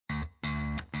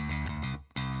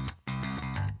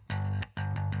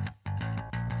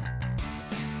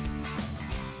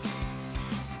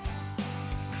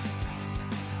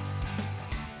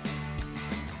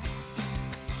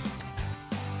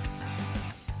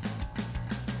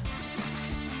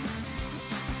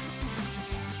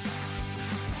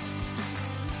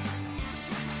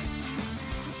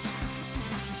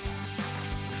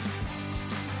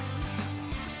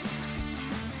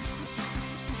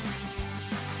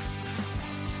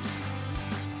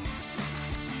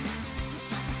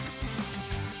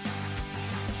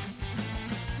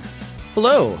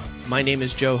Hello, my name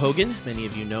is Joe Hogan. Many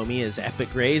of you know me as Epic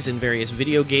Grays in various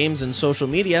video games and social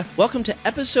media. Welcome to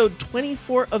episode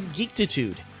 24 of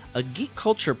Geektitude, a geek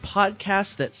culture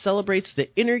podcast that celebrates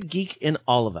the inner geek in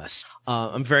all of us.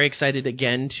 I'm very excited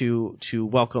again to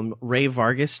welcome Ray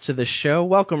Vargas to the show.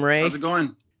 Welcome, Ray. How's it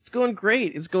going? It's going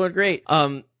great.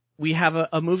 We have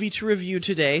a movie to review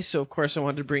today, so of course I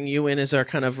wanted to bring you in as our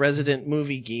kind of resident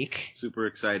movie geek. Super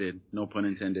excited. No pun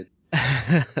intended.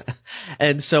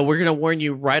 And so we're going to warn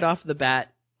you right off the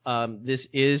bat, this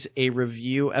is a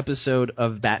review episode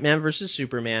of Batman vs.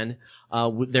 Superman.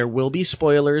 There will be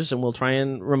spoilers, and we'll try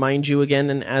and remind you again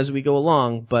and as we go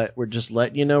along, but we're just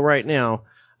letting you know right now,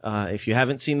 if you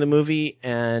haven't seen the movie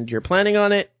and you're planning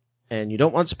on it and you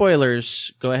don't want spoilers,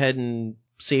 go ahead and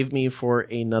save me for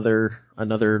another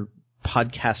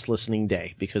podcast listening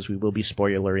day, because we will be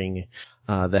spoilering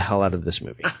the hell out of this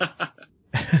movie.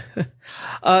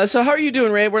 So how are you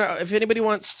doing, Ray? If anybody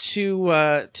wants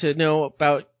to know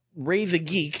about Ray the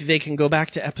Geek, they can go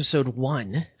back to episode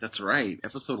 1. That's right,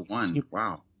 episode 1.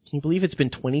 Wow. Can you believe it's been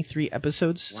 23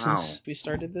 episodes since we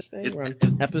started this thing? We're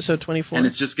on episode 24. And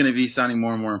it's just going to be sounding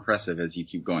more and more impressive as you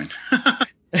keep going.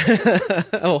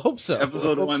 I hope so.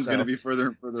 Episode 1's going to be further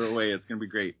and further away. It's going to be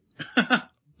great.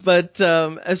 But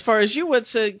as far as you,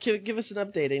 give us an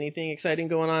update. Anything exciting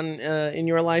going on in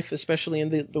your life, especially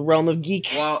in the realm of geek?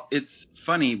 Well, it's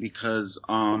funny because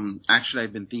actually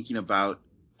I've been thinking about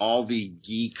all the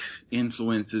geek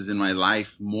influences in my life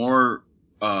more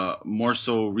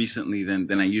so recently than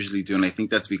I usually do, and I think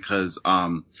that's because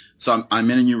I'm in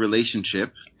a new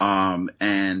relationship,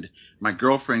 and my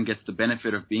girlfriend gets the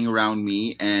benefit of being around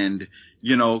me and,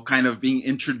 you know, kind of being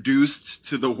introduced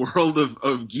to the world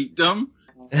of geekdom.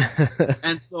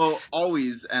 And so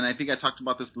always, and I think I talked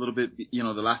about this a little bit, you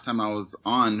know, the last time I was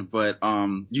on, but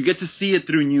you get to see it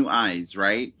through new eyes,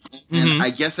 right? Mm-hmm. And I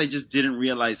guess I just didn't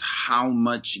realize how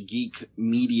much geek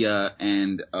media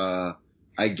and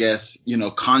I guess, you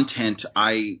know, content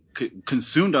I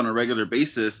consumed on a regular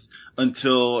basis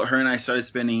until her and I started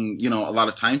spending, you know, a lot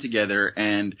of time together,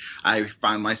 and I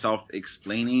found myself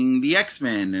explaining the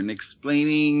X-Men and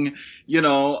explaining, you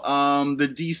know, the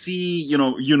DC, you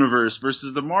know, universe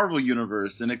versus the Marvel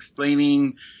universe, and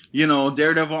explaining, you know,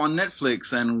 Daredevil on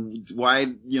Netflix and why,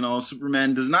 you know,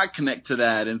 Superman does not connect to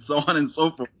that, and so on and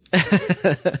so forth.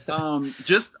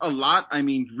 Just a lot. I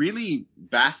mean, really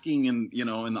basking in, you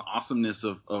know, in the awesomeness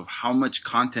of how much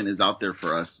content is out there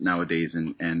for us nowadays,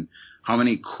 and how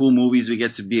many cool movies we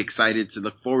get to be excited to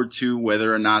look forward to,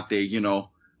 whether or not they, you know,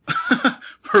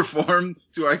 perform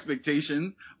to our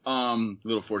expectations. A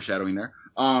little foreshadowing there.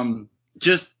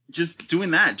 Just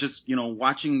doing that, just, you know,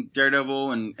 watching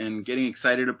Daredevil and getting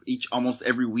excited almost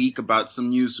every week about some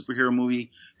new superhero movie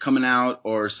coming out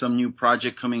or some new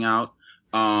project coming out.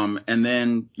 And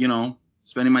then, you know,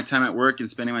 spending my time at work and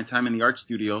spending my time in the art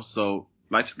studio. So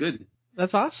life's good.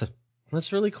 That's awesome.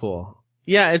 That's really cool.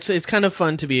 Yeah, it's kind of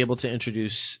fun to be able to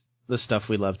introduce the stuff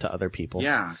we love to other people.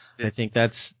 Yeah. I think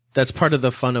that's part of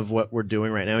the fun of what we're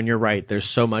doing right now. And you're right, there's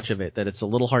so much of it that it's a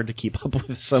little hard to keep up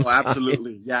with sometimes. Oh,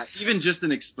 absolutely. Yeah. Even just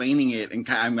in explaining it, and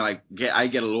I'm like, I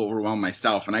get a little overwhelmed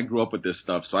myself, and I grew up with this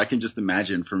stuff, so I can just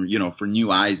imagine from, you know, for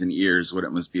new eyes and ears what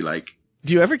it must be like.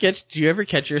 Do you ever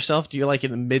catch yourself? Do you, like, in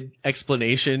the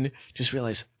mid-explanation just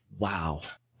realize, wow,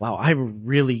 I'm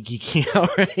really geeking out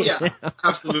right now? Yeah,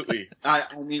 absolutely. I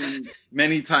mean,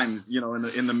 many times, you know,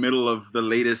 in the middle of the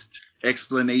latest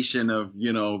explanation of,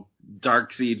 you know,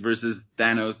 Darkseid versus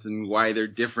Thanos and why they're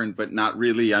different, but not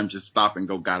really, I'm just stop and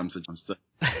go, God, I'm so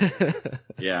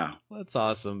yeah. That's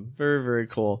awesome. Very, very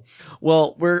cool.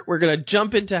 Well, we're going to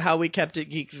jump into how we kept it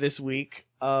geek this week.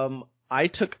 I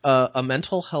took a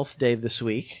mental health day this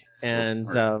week and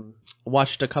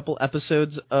watched a couple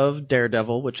episodes of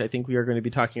Daredevil, which I think we are going to be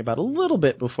talking about a little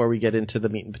bit before we get into the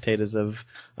meat and potatoes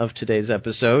of today's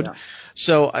episode. Yeah.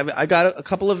 So I got a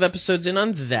couple of episodes in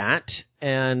on that,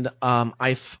 and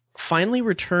I finally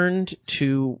returned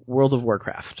to World of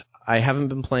Warcraft. I haven't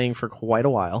been playing for quite a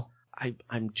while.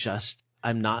 I'm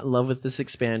not in love with this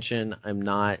expansion. I'm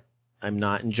not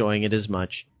enjoying it as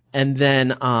much. And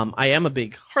then I am a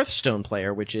big Hearthstone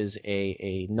player, which is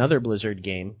another Blizzard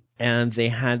game. And they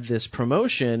had this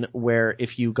promotion where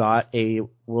if you got a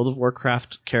World of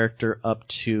Warcraft character up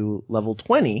to level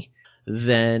 20,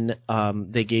 then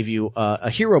they gave you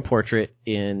a hero portrait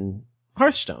in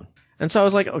Hearthstone. And so I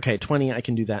was like, okay, 20, I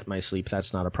can do that in my sleep.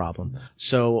 That's not a problem.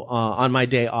 So on my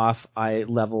day off, I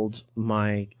leveled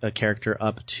my character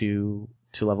up to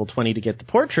level 20 to get the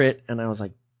portrait, and I was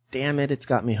like, damn it, it's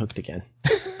got me hooked again.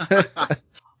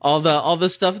 all the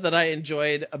stuff that I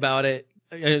enjoyed about it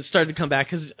started to come back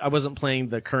because I wasn't playing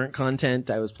the current content.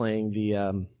 I was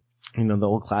playing the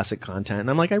old classic content. And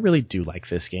I'm like, I really do like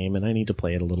this game, and I need to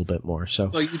play it a little bit more. So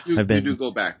you do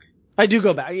go back. I do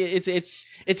go back.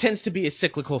 It tends to be a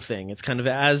cyclical thing. It's kind of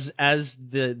as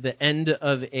the end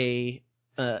of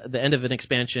an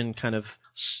expansion kind of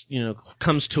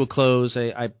comes to a close.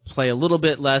 I play a little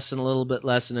bit less and a little bit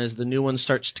less, and as the new one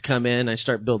starts to come in, I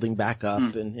start building back up,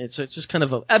 and it's just kind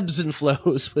of ebbs and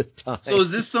flows with time. So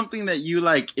is this something that you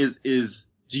like?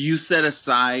 Do you set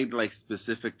aside like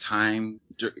specific time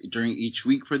during each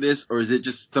week for this, or is it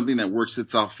just something that works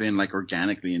itself in like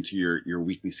organically into your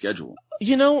weekly schedule?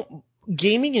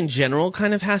 Gaming in general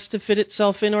kind of has to fit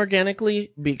itself in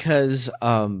organically because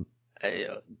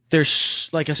there's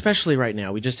like, especially right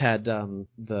now, we just had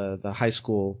the high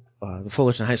school, the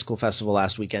Fullerton High School Festival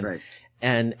last weekend. Right.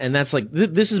 And that's like,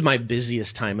 this is my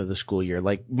busiest time of the school year.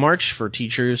 Like March for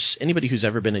teachers, anybody who's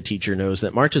ever been a teacher knows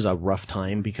that March is a rough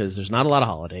time because there's not a lot of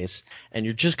holidays and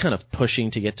you're just kind of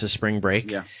pushing to get to spring break.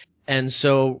 Yeah. And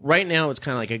so right now it's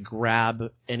kind of like I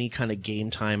grab any kind of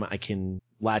game time I can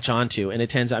latch onto. And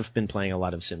I've been playing a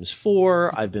lot of Sims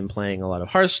 4. I've been playing a lot of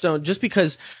Hearthstone just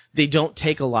because they don't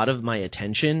take a lot of my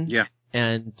attention. Yeah.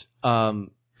 And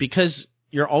because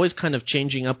you're always kind of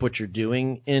changing up what you're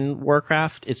doing in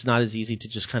Warcraft, it's not as easy to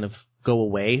just kind of go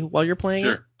away while you're playing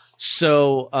it.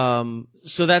 So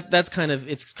that's kind of,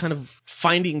 it's kind of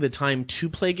finding the time to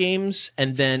play games,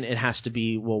 and then it has to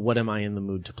be, well, what am I in the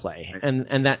mood to play? Right.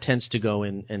 And that tends to go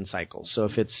in cycles. So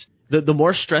if it's the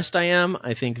more stressed I am,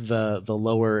 I think the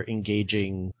lower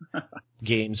engaging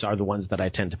games are the ones that I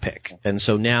tend to pick. And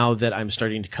so now that I'm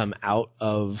starting to come out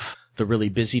of the really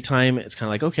busy time, it's kind of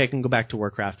like, okay, I can go back to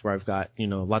Warcraft where I've got,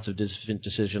 lots of different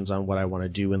decisions on what I want to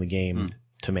do in the game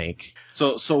to make.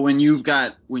 So when you've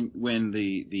got, when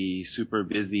the super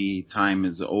busy time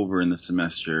is over in the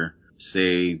semester,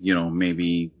 say,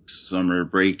 maybe summer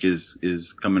break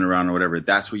is coming around or whatever,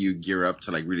 that's where you gear up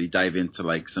to like really dive into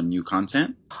like some new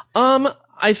content?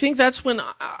 I think that's when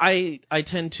I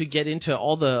tend to get into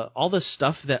all the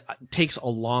stuff that takes a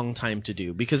long time to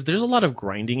do, because there's a lot of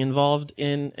grinding involved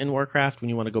in Warcraft when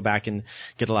you want to go back and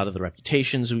get a lot of the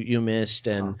reputations you missed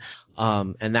and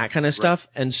that kind of stuff.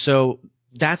 And so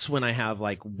that's when I have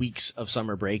like weeks of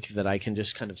summer break that I can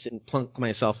just kind of sit and plunk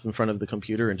myself in front of the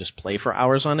computer and just play for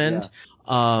hours on end.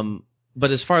 Yeah.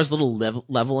 But as far as little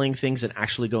leveling things and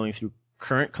actually going through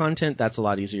current content, that's a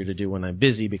lot easier to do when I'm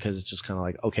busy, because it's just kind of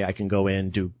like, okay, I can go in,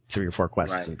 do 3 or 4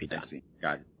 quests and be done. I see.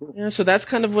 Got it. Yeah, so that's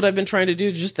kind of what I've been trying to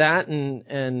do, just that,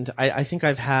 and I think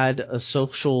I've had a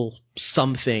social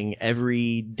something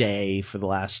every day for the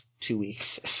last 2 weeks.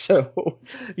 So,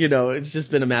 it's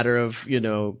just been a matter of,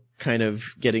 kind of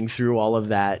getting through all of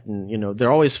that, and,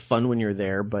 they're always fun when you're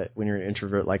there, but when you're an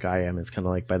introvert like I am, it's kind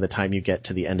of like by the time you get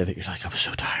to the end of it, you're like, I'm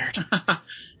so tired.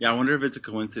 Yeah, I wonder if it's a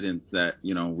coincidence that,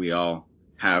 we all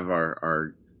have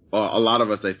a lot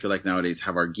of us, I feel like nowadays,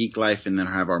 have our geek life and then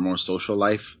have our more social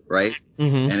life, right?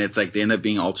 Mm-hmm. And it's like they end up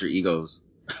being alter egos.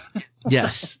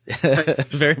 Yes,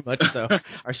 very much so.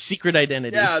 Our secret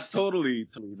identities. Yeah, totally.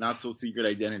 Not so secret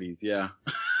identities, yeah.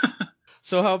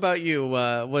 So how about you?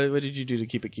 What did you do to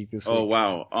keep it geek this week? Oh,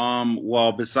 wow.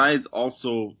 Well, besides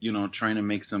also, trying to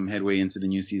make some headway into the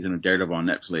new season of Daredevil on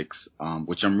Netflix,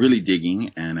 which I'm really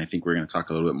digging, and I think we're going to talk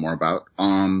a little bit more about.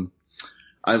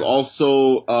 I've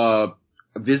also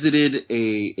visited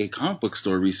a comic book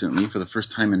store recently for the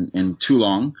first time in too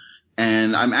long,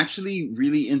 and I'm actually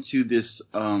really into this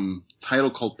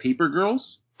title called Paper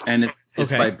Girls, and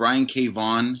it's by Brian K.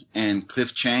 Vaughan and Cliff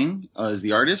Chang is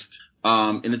the artist.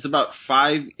 And it's about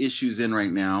 5 issues in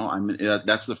right now.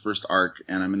 That's the first arc,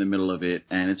 and I'm in the middle of it,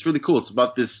 and it's really cool. It's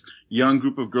about this young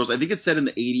group of girls. I think it's set in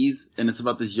the 80s, and it's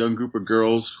about this young group of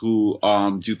girls who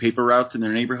do paper routes in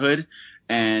their neighborhood,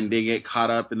 and they get caught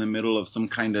up in the middle of some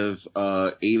kind of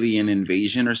alien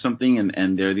invasion or something,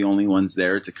 and they're the only ones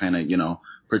there to kind of,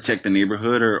 protect the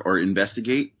neighborhood or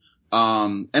investigate.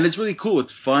 And it's really cool.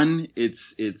 It's fun. It's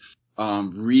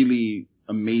really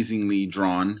amazingly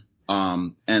drawn.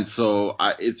 And so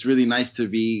it's really nice to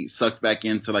be sucked back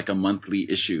into like a monthly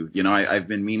issue. I've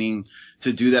been meaning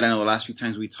to do that. I know the last few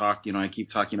times we talked, I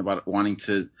keep talking about wanting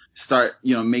to start,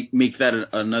 make that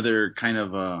another kind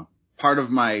of part of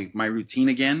my routine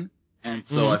again. And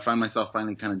so I find myself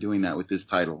finally kind of doing that with this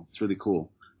title. It's really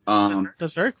cool.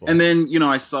 That's very cool. And then,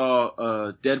 I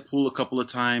saw Deadpool a couple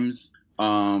of times. I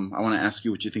want to ask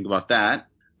you what you think about that.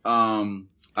 I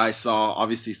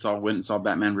went and saw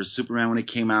Batman vs. Superman when it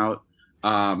came out.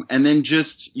 And then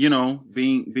just,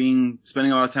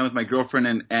 spending a lot of time with my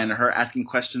girlfriend and her asking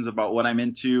questions about what I'm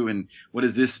into and what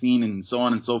does this mean and so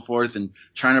on and so forth, and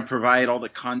trying to provide all the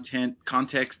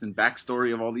context and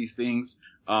backstory of all these things.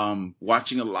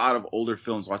 Watching a lot of older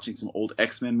films, watching some old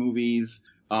X-Men movies,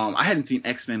 I hadn't seen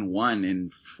X-Men 1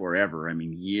 in forever. I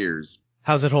mean, years.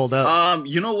 How's it hold up?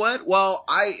 You know what? Well,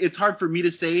 it's hard for me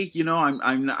to say, you know,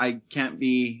 I'm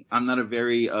not a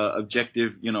very,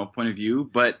 objective, you know, point of view,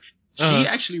 but she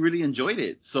actually really enjoyed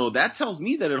it. So that tells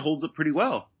me that it holds up pretty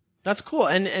well. That's cool.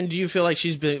 And do you feel like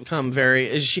she's become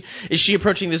is she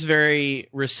approaching this very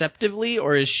receptively,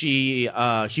 or is she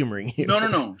humoring you?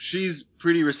 No. She's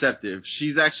pretty receptive.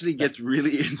 She's actually gets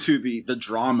really into the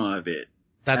drama of it.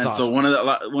 That's awesome. So one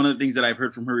of the things that I've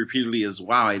heard from her repeatedly is,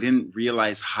 wow, I didn't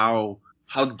realize how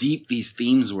deep these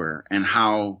themes were, and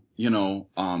how, you know,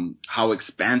 how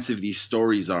expansive these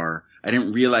stories are. I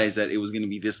didn't realize that it was going to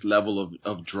be this level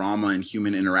of drama and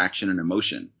human interaction and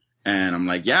emotion. And I'm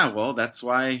like, yeah, well, that's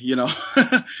why, you know,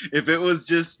 if it was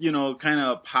just, you know, kind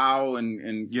of pow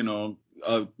and, you know,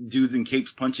 dudes in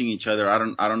capes punching each other, I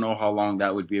don't know how long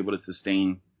that would be able to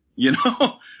sustain, you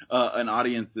know, an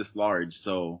audience this large.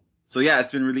 So yeah,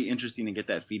 it's been really interesting to get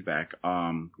that feedback.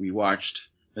 We watched,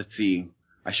 let's see,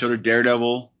 I showed her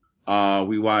Daredevil.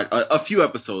 We watched a few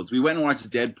episodes. We went and watched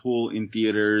Deadpool in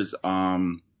theaters.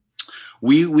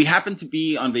 We happened to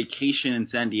be on vacation in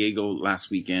San Diego last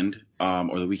weekend,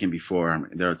 or the weekend before.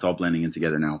 It's all blending in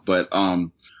together now. But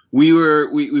we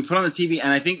put on the TV,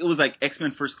 and I think it was like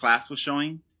X-Men First Class was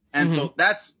showing, and so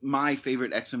that's my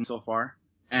favorite X-Men so far.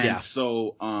 And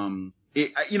so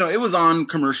it was on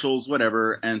commercials,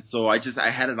 whatever, and so I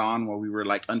had it on while we were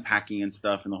like unpacking and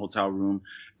stuff in the hotel room,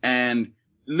 and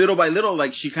little by little,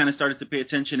 like, she kind of started to pay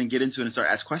attention and get into it and start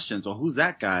ask questions. Well, who's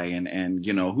that guy? And,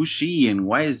 you know, who's she? And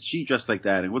why is she dressed like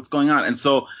that? And what's going on? And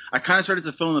so I kind of started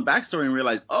to fill in the backstory and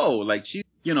realize, oh, like,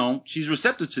 she's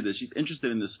receptive to this. She's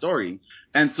interested in this story.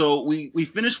 And so we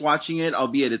finished watching it,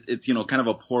 albeit it's, you know, kind of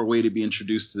a poor way to be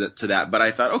introduced to that. But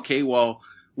I thought, okay, well,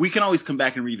 we can always come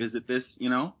back and revisit this, you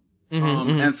know?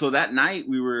 And so that night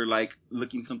we were like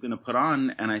looking something to put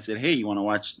on, and I said, hey, you want to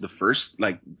watch the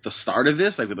start of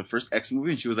this, like with the first X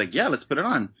movie? And she was like, yeah, let's put it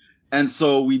on. And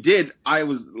so we did. I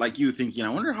was like you, thinking, I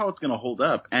wonder how it's going to hold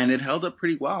up. And it held up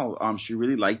pretty well. She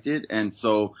really liked it. And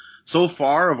so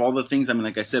far, of all the things, I mean,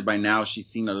 like I said, by now she's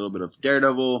seen a little bit of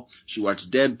Daredevil. She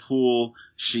watched Deadpool.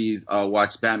 She's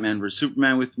watched Batman vs.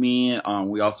 Superman with me.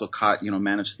 We also caught, you know,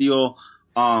 Man of Steel.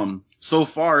 So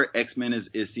far, X-Men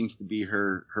seems to be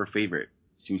her favorite.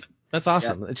 That's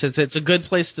awesome. Yeah. It's a good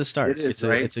place to start.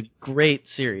 Right? It's a great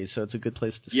series, so it's a good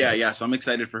place to start. Yeah. So I'm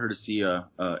excited for her to see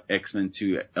X-Men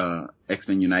 2,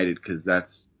 X-Men United, because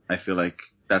I feel like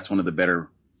that's one of the better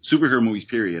superhero movies,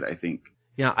 period, I think.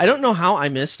 Yeah, I don't know how I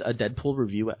missed a Deadpool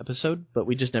review episode, but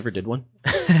we just never did one,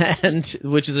 and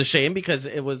which is a shame because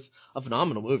it was a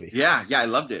phenomenal movie. Yeah, I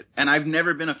loved it, and I've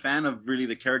never been a fan of really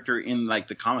the character in like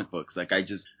the comic books. Like that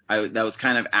was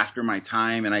kind of after my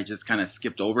time, and I just kind of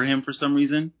skipped over him for some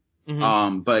reason.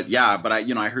 But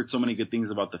I heard so many good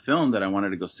things about the film that I wanted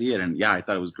to go see it, and yeah, I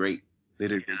thought it was great. They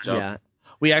did a great job. Yeah.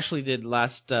 We actually did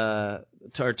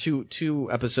two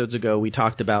episodes ago, we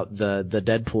talked about the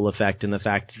Deadpool effect and the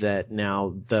fact that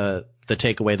now the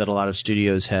takeaway that a lot of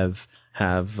studios have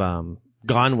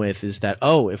gone with is that,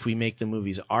 if we make the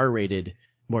movies R-rated,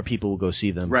 more people will go see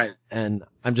them. Right. And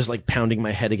I'm just like pounding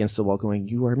my head against the wall going,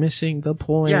 you are missing the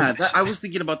point. Yeah, I was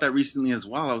thinking about that recently as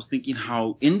well. I was thinking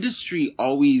how industry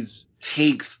always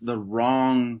takes the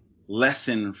wrong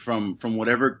lesson from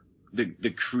whatever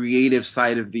the creative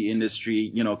side of the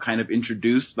industry, you know, kind of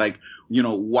introduced, like, you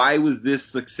know, why was this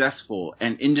successful?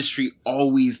 And industry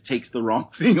always takes the wrong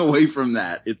thing away from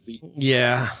that.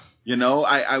 Yeah. You know,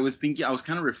 I was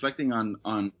kind of reflecting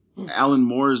on Alan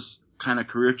Moore's kind of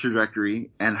career trajectory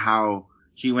and how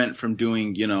he went from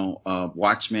doing, you know,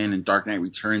 Watchmen and Dark Knight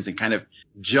Returns and kind of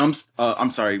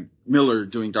Miller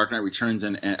doing Dark Knight Returns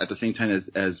and at the same time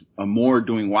as Moore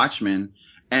doing Watchmen.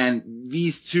 And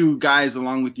these two guys,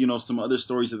 along with, you know, some other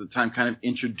stories at the time, kind of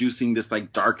introducing this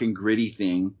like dark and gritty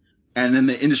thing. And then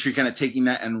the industry kind of taking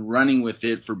that and running with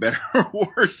it for better or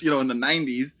worse, you know, in the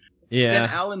 90s. Yeah. Then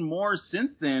Alan Moore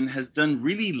since then has done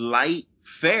really light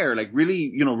fare, like really,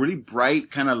 you know, really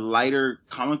bright, kind of lighter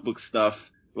comic book stuff.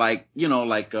 Like, you know,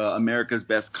 like America's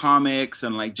Best Comics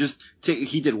and like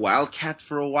he did Wildcats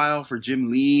for a while for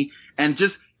Jim Lee. And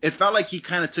just, it felt like he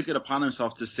kind of took it upon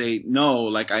himself to say, no,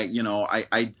 like I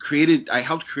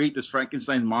helped create this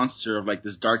Frankenstein monster of like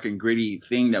this dark and gritty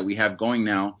thing that we have going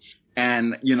now.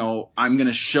 And, you know, I'm going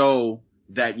to show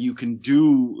that you can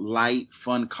do light,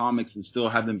 fun comics and still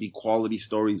have them be quality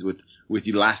stories with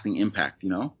lasting impact, you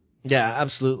know? Yeah,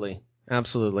 absolutely.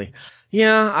 Absolutely.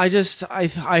 Yeah,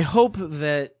 I hope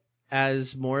that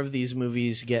as more of these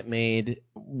movies get made,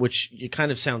 which it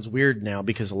kind of sounds weird now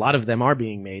because a lot of them are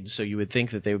being made, so you would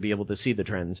think that they would be able to see the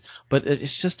trends. But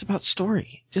it's just about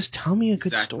story. Just tell me a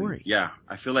good story. Yeah,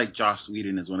 I feel like Joss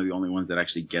Whedon is one of the only ones that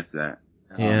actually gets that.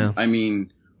 Yeah. I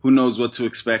mean, who knows what to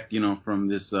expect, from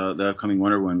this the upcoming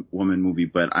Wonder Woman movie,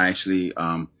 but I actually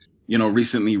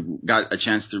recently got a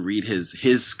chance to read his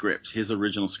script, his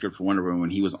original script for Wonder Woman when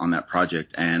he was on that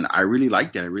project, and I really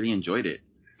liked it. I really enjoyed it.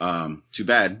 Too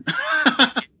bad.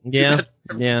 Yeah. Too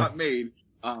bad it got made.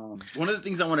 One of the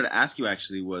things I wanted to ask you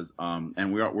actually was,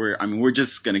 and we're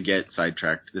just gonna get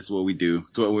sidetracked. This is what we do.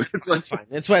 It's fine.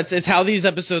 It's how these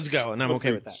episodes go, and I'm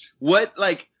okay with that. What,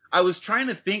 I was trying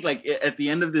to think, at the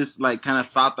end of this, kind of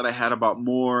thought that I had about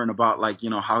Moore and about,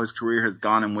 how his career has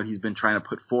gone and what he's been trying to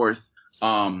put forth.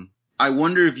 I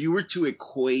wonder if you were to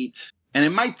equate, and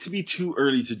it might be too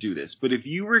early to do this, but if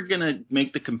you were going to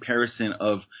make the comparison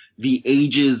of the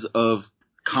ages of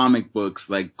comic books,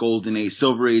 like Golden Age,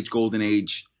 Silver Age, Golden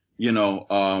Age,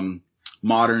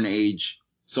 Modern Age,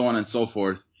 so on and so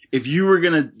forth, if you were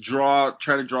going to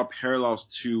try to draw parallels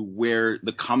to where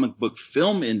the comic book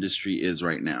film industry is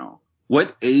right now,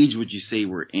 what age would you say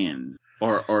we're in?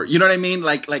 Or you know what I mean?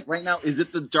 Like right now, is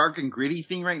it the dark and gritty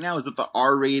thing right now? Is it the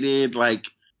R-rated, like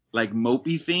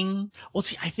mopey thing? Well,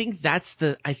 see, I think that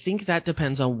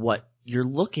depends on what you're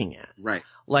looking at. Right.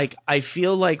 I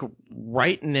feel like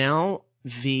right now,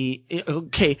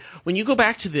 when you go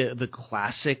back to the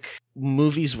classic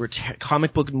movies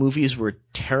comic book movies were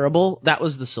terrible, that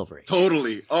was the Silver Age.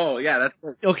 Totally. Oh, yeah, that's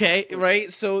right. Okay, right?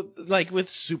 So, with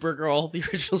Supergirl, the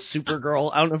original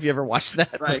Supergirl, I don't know if you ever watched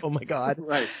that, right. But, oh my God.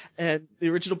 Right. And the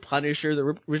original Punisher,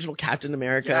 the original Captain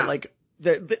America,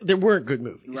 there weren't good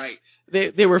movies. Right.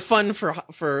 They were fun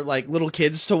for little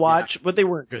kids to watch, but they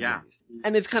weren't good movies.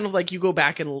 And it's kind of like you go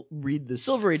back and read the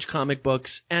Silver Age comic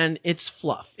books, and it's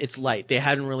fluff. It's light. They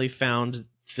hadn't really found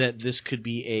that this could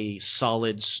be a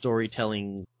solid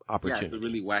storytelling opportunity. Yeah, it's a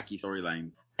really wacky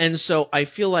storyline. And so I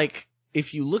feel like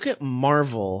if you look at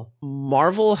Marvel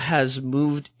has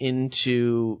moved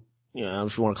into,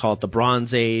 if you want to call it the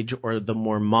Bronze Age or the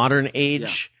more modern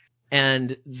age,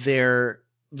 and their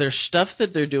stuff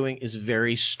that they're doing is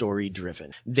very story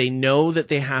driven. They know that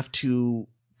they have to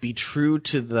be true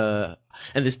to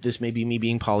and this may be me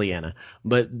being Pollyanna,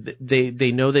 but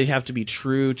they know they have to be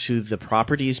true to the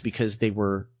properties because they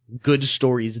were good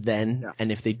stories then,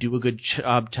 and if they do a good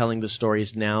job telling the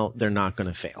stories now, they're not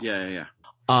going to fail. Yeah.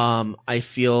 I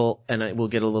feel, and we'll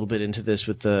get a little bit into this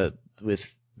with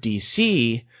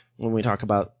DC when we talk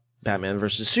about Batman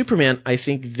versus Superman. I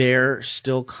think they're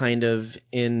still kind of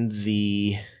in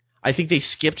the. I think they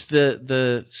skipped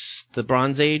the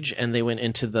Bronze Age and they went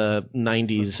into the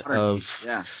 90s of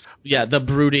the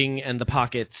brooding and the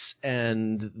pockets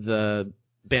and the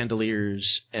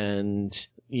bandoliers and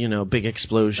big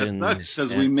explosions. That sucks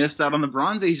because we missed out on the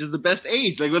Bronze Age is the best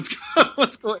age.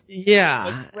 What's going?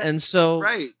 Yeah, and so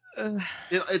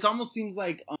it almost seems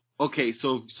like okay.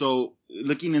 So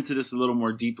looking into this a little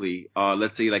more deeply,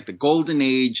 let's say the Golden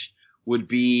Age would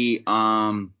be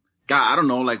God, I don't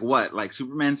know,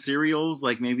 Superman serials,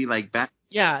 maybe Bat.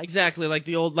 Yeah, exactly.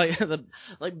 The old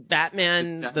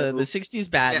Batman, the 60s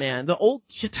Batman, the old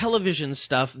television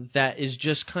stuff that is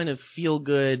just kind of feel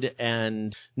good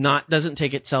and doesn't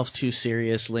take itself too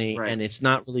seriously, and it's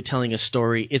not really telling a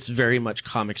story. It's very much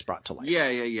comics brought to life.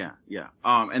 Yeah.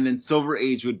 And then Silver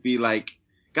Age would be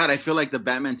God, I feel like the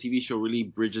Batman TV show really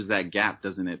bridges that gap,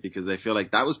 doesn't it? Because I feel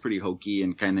like that was pretty hokey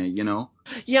and kind of,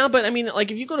 Yeah, but I mean,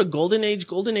 if you go to Golden Age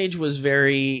was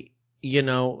very,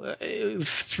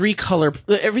 3-color.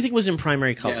 Everything was in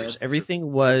primary colors.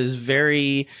 Everything was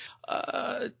very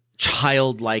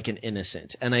childlike and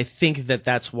innocent. And I think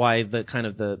that's why the kind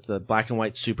of the black and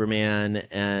white Superman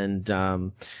and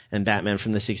Batman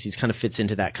from the 60s kind of fits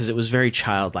into that because it was very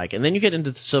childlike. And then you get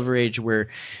into the Silver Age where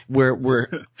we're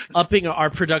upping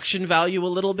our production value a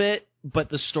little bit,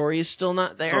 but the story is still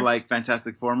not there. So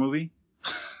Fantastic Four movie?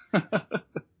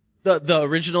 The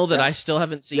original that I still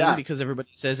haven't seen because everybody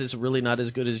says it's really not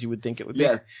as good as you would think it would be.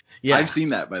 Yes. Yeah. I've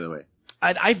seen that, by the way.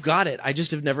 I've got it. I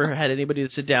just have never had anybody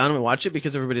to sit down and watch it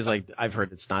because everybody's like, I've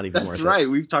heard it's not even worth it. That's right.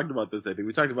 We've talked about this, I think.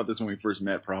 We talked about this when we first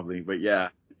met, probably. But yeah.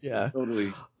 Yeah.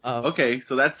 Totally. Okay,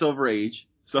 so that's Silver Age.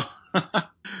 So,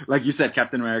 like you said,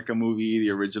 Captain America movie, the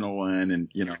original one, and,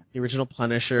 The original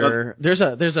Punisher. There's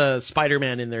a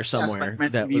Spider-Man in there somewhere. Yeah,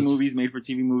 Spider-Man TV movies,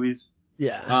 made-for-TV movies.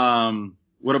 Yeah.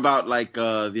 What about,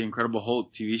 The Incredible Hulk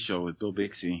TV show with Bill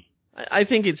Bixby? I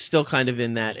think it's still kind of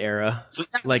in that era. So,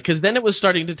 because then it was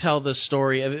starting to tell the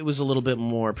story. It was a little bit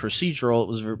more procedural. It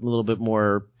was a little bit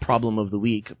more problem of the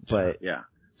week. But yeah.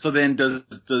 So then,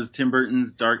 does Tim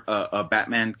Burton's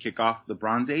Batman kick off the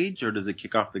Bronze Age, or does it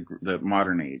kick off the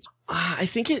modern age? I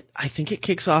think it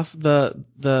kicks off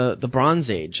the Bronze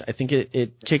Age. I think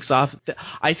it kicks off.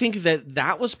 I think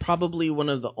that was probably one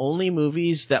of the only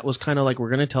movies that was kind of like, we're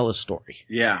going to tell a story.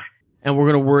 Yeah. And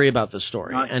we're going to worry about the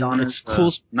story. Not and Donner's, it's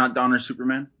cool. Not Donner's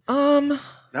Superman.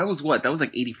 That was what? That was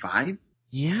like 85.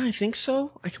 Yeah, I think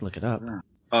so. I can look it up. Yeah.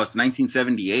 Oh, it's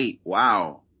 1978.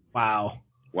 Wow.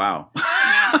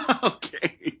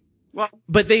 Okay. Well,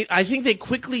 but I think they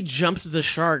quickly jumped the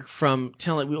shark from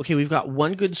telling, okay, we've got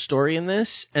one good story in this,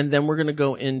 and then we're going to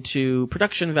go into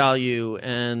production value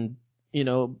and,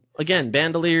 again,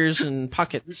 bandoliers and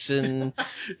pockets and.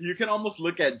 You can almost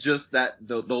look at just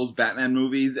those Batman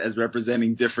movies as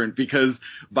representing different, because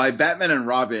by Batman and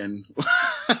Robin,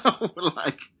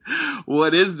 like,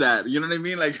 what is that? You know what I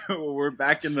mean? Like, we're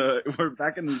back in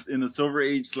the Silver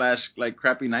Age / like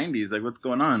crappy 90s. Like, what's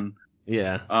going on?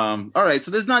 Yeah. All right.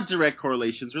 So there's not direct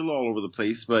correlations. We're all over the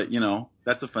place, but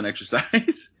that's a fun exercise.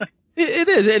 It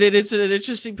is. It's an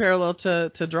interesting parallel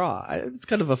to draw. It's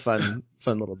kind of a fun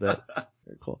little bit.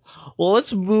 Very cool. Well,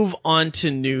 let's move on to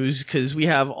news, because we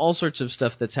have all sorts of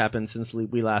stuff that's happened since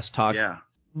we last talked. Yeah.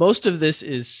 Most of this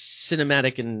is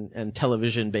cinematic and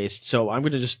television based, so I'm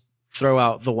going to just throw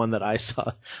out the one that I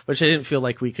saw, which I didn't feel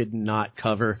like we could not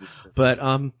cover. But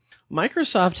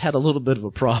Microsoft had a little bit of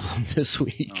a problem this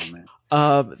week.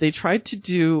 Oh, man. They tried to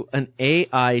do an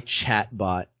AI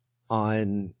chatbot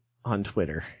on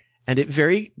Twitter, and it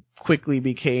very quickly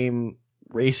became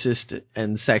racist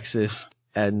and sexist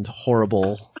and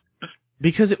horrible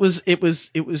because it was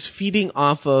feeding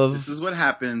off of. This is what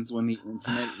happens when the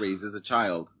internet raises a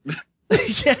child.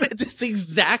 Yeah, that's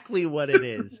exactly what it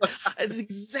is. That's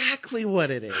exactly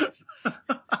what it is.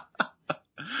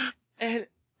 And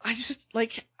I just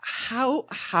like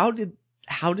how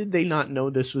did they not know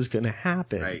this was going to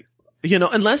happen? Right.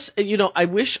 Unless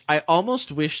I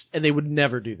almost wish, and they would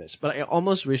never do this, but I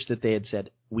almost wish that they had said,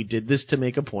 we did this to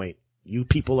make a point. You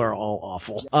people are all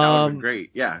awful. That would have been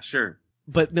great. Yeah, sure.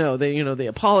 But no, they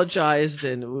apologized,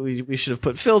 and we should have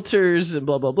put filters and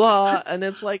blah blah blah. And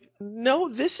it's like, no,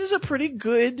 this is a pretty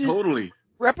good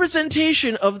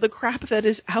representation of the crap that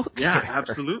is out there. Yeah,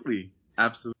 absolutely.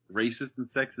 Racist and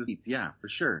sexist. Yeah, for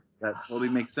sure. That totally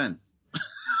makes sense.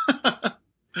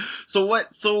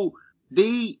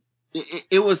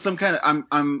 It was some kind of,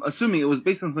 I'm assuming it was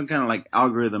based on some kind of like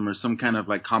algorithm or some kind of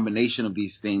like combination of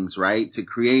these things, right? To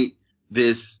create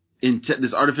this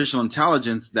artificial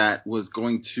intelligence that was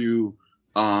going to,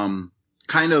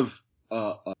 kind of,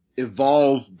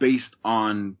 evolve based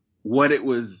on what it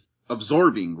was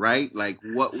absorbing, right? Like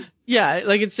what? Yeah,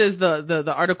 like it says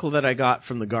the article that I got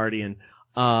from The Guardian,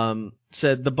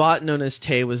 said the bot known as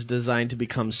Tay was designed to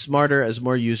become smarter as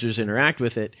more users interact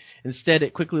with it. Instead,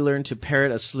 it quickly learned to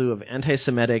parrot a slew of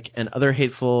anti-Semitic and other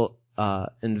hateful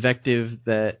invective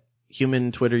that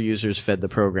human Twitter users fed the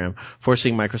program,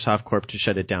 forcing Microsoft Corp to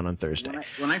shut it down on Thursday.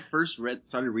 When I first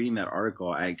started reading that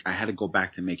article, I had to go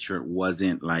back to make sure it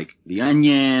wasn't like The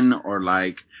Onion or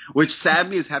like, which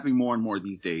sadly is happening more and more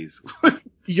these days.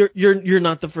 You're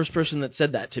not the first person that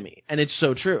said that to me, and it's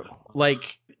so true. Like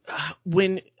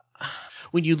when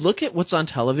you look at what's on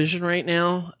television right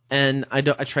now, and I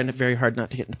try very hard not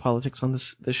to get into politics on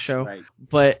this show, right.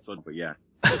 but yeah.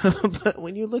 But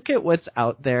when you look at what's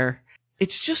out there,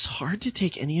 it's just hard to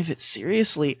take any of it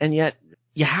seriously, and yet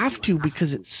you have to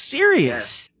because it's serious.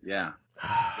 Yes.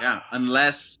 Yeah.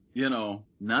 Unless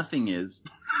nothing is.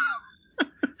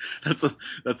 That's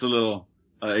a little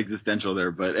existential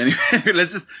there, but anyway,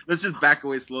 let's just back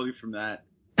away slowly from that.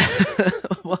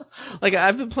 Well, like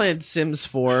I've been playing Sims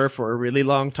 4 for a really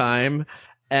long time,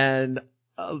 and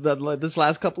this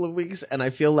last couple of weeks, and I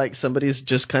feel like somebody's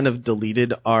just kind of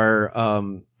deleted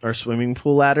our swimming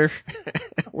pool ladder.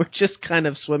 We're just kind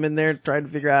of swimming there, trying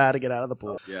to figure out how to get out of the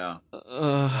pool. Yeah.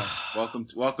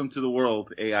 Welcome to the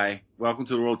world, AI. Welcome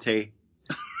to the world, Tay.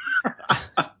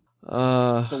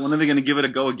 So when are they going to give it a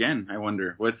go again? I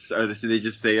wonder. Should they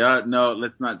just say, no,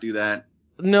 let's not do that?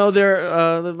 No,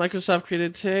 the Microsoft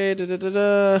created Tay.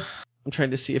 I'm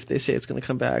trying to see if they say it's going to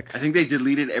come back. I think they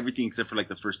deleted everything except for like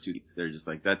the first 2 weeks. They're just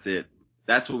like, that's it.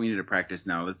 That's what we need to practice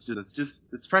now. Let's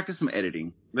practice some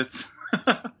editing.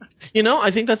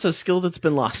 I think that's a skill that's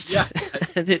been lost. Yeah.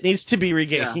 And it needs to be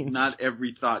regained. Yeah, not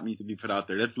every thought needs to be put out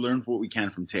there. Let's learn what we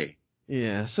can from Tay.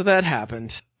 Yeah, so that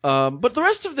happened. But the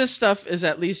rest of this stuff is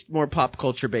at least more pop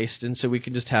culture based, and so we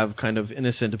can just have kind of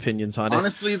innocent opinions on it.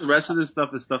 Honestly, the rest of this stuff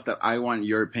is stuff that I want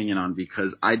your opinion on,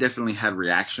 because I definitely had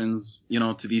reactions,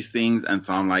 to these things, and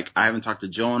so I'm like, I haven't talked to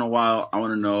Joe in a while. I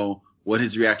want to know what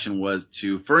his reaction was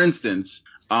to, for instance,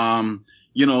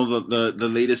 the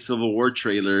latest Civil War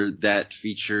trailer that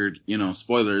featured,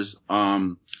 spoilers,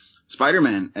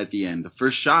 Spider-Man at the end, the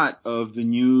first shot of the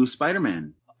new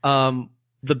Spider-Man.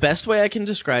 The best way I can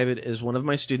describe it is one of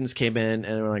my students came in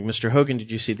and they were like, Mr. Hogan,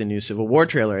 did you see the new Civil War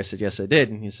trailer? I said, yes, I did.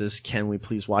 And he says, can we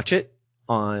please watch it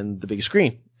on the big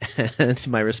screen? And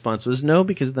my response was no,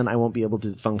 because then I won't be able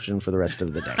to function for the rest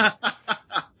of the day.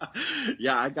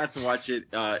 Yeah, I got to watch it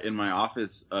in my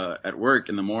office at work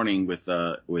in the morning with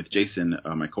Jason,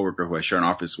 my coworker who I share an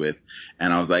office with,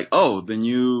 and I was like, "Oh, the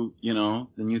new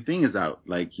thing is out."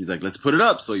 Like he's like, "Let's put it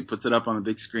up." So he puts it up on the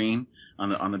big screen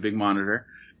on the big monitor,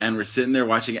 and we're sitting there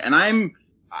watching it. And I'm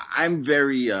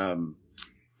very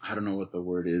I don't know what the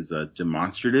word is,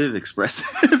 demonstrative, expressive.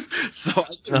 So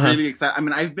I get really excited. I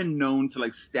mean, I've been known to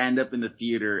like stand up in the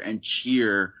theater and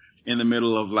cheer in the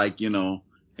middle of like,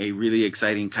 a really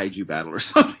exciting kaiju battle or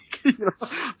something.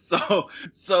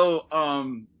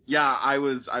 Yeah, I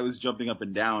was jumping up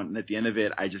and down, and at the end of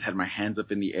it, I just had my hands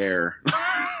up in the air.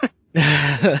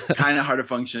 Kind of hard to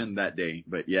function that day,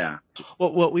 but yeah.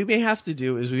 Well, what we may have to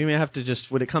do is we may have to just,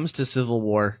 when it comes to Civil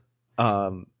War,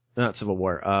 not Civil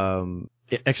War,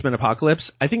 X-Men Apocalypse,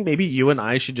 I think maybe you and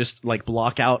I should just like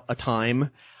block out a time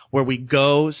where we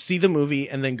go see the movie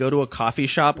and then go to a coffee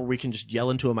shop where we can just yell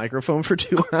into a microphone for 2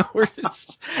 hours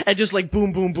and just like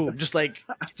boom, boom, boom, just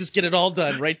get it all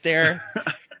done right there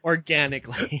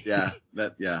organically.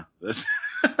 That's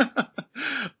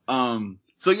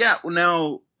so yeah,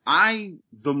 now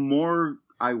the more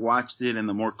I watched it and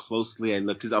the more closely I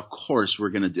looked, because of course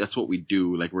that's what we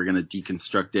do. Like we're going to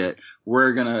deconstruct it.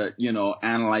 We're going to,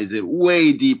 analyze it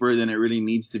way deeper than it really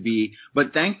needs to be.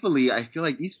 But thankfully, I feel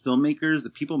like these filmmakers,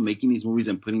 the people making these movies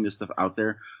and putting this stuff out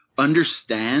there,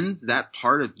 understands that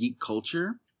part of geek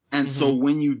culture. And so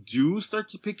when you do start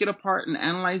to pick it apart and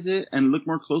analyze it and look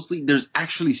more closely, there's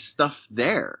actually stuff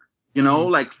there,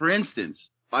 like for instance,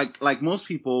 like most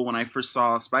people, when I first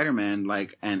saw Spider-Man,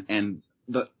 like, and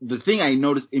the thing I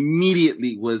noticed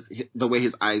immediately was the way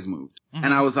his eyes moved.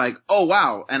 And I was like, oh,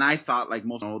 wow. And I thought, like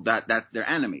most that they're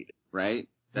animated, right?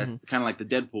 That's kind of like the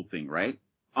Deadpool thing, right?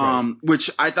 Which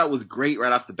I thought was great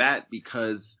right off the bat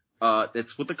because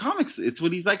that's what it's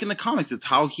what he's like in the comics. It's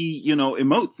how he,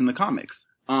 emotes in the comics.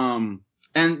 But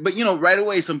right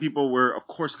away, some people were, of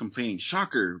course, complaining.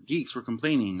 Shocker, geeks were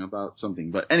complaining about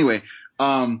something. But anyway,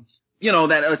 that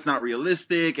it's not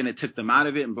realistic and it took them out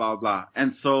of it and blah, blah.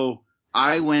 And so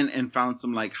I went and found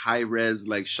some like high res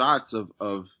like shots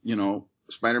of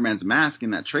Spider-Man's mask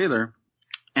in that trailer.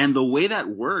 And the way that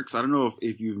works, I don't know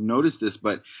if you've noticed this,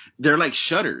 but they're like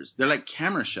shutters. They're like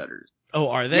camera shutters. Oh,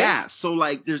 are they? Yeah. So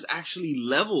like there's actually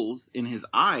levels in his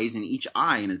eyes, in each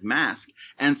eye in his mask.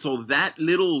 And so that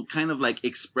little kind of like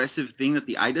expressive thing that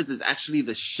the eye does is actually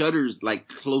the shutters like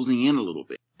closing in a little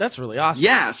bit. That's really awesome.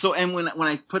 Yeah. So, and when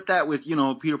I put that with,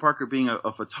 Peter Parker being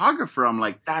a photographer, I'm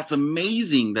like, that's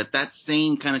amazing that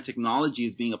same kind of technology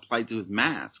is being applied to his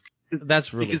mask.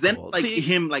 That's really because cool. Then, like,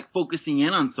 him, like, focusing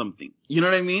in on something. You know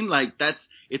what I mean? Like,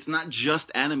 it's not just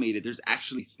animated. There's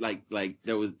actually,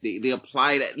 they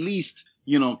applied at least,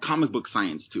 comic book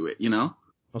science to it,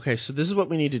 Okay, so this is what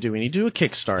we need to do. We need to do a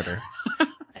Kickstarter.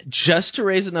 Just to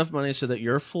raise enough money so that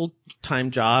your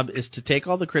full-time job is to take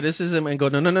all the criticism and go,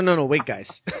 no, wait, guys.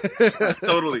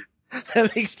 Totally.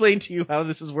 Let me explain to you how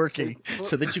this is working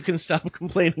so that you can stop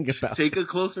complaining about it. Take a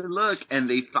closer look, and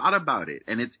they thought about it,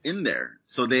 and it's in there.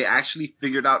 So they actually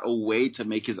figured out a way to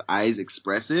make his eyes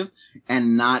expressive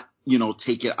and not,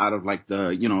 take it out of, like,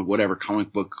 the, whatever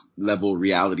comic book level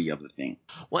reality of the thing.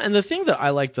 Well, and the thing that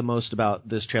I like the most about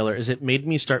this trailer is it made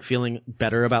me start feeling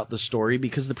better about the story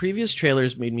because the previous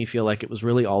trailers made me feel like it was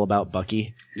really all about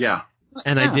Bucky. Yeah.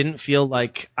 And I didn't feel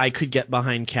like I could get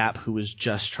behind Cap, who was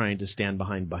just trying to stand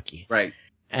behind Bucky. Right.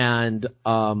 And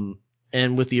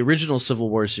with the original Civil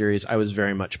War series, I was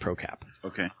very much pro Cap.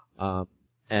 Okay.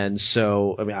 And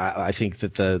so, I mean, I think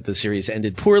that the series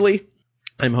ended poorly.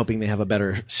 I'm hoping they have a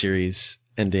better series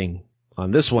ending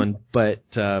on this one, but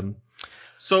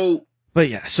so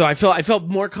I felt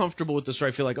more comfortable with the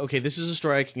story. I feel like, okay, this is a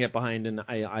story I can get behind, and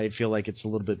I feel like it's a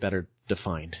little bit better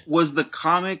defined. Was the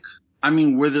comic? I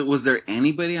mean, was there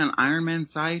anybody on Iron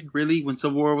Man's side really when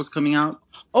Civil War was coming out?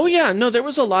 Oh yeah, no, there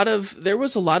was a lot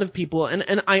of people, and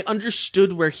I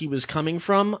understood where he was coming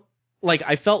from. Like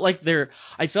I felt like the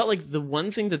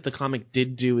one thing that the comic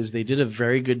did do is they did a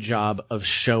very good job of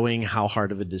showing how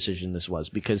hard of a decision this was,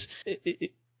 because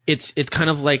it's kind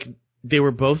of like they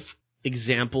were both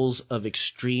examples of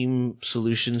extreme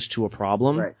solutions to a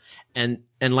problem, right. and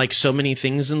like so many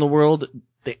things in the world,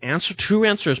 the true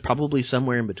answer is probably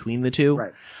somewhere in between the two,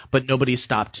 right. But nobody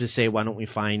stopped to say, why don't we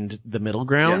find the middle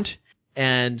ground? Yeah.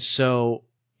 And so,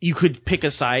 you could pick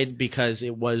a side because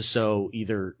it was so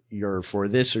either you're for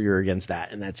this or you're against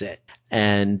that, and that's it.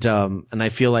 And I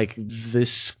feel like this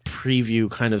preview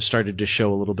kind of started to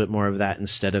show a little bit more of that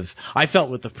instead of, I felt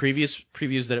with the previous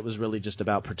previews that it was really just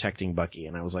about protecting Bucky,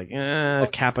 and I was like,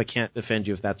 Cap, I can't defend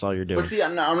you if that's all you're doing. But see,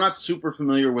 I'm not super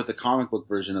familiar with the comic book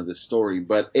version of this story,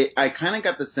 but I kind of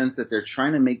got the sense that they're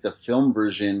trying to make the film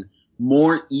version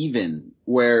more even,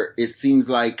 where it seems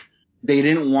like they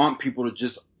didn't want people to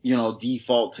just,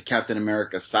 default to Captain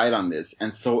America's side on this.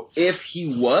 And so if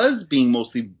he was being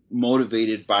mostly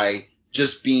motivated by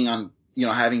just being on,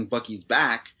 having Bucky's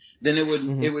back, then it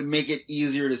would make it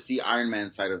easier to see Iron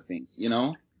Man's side of things,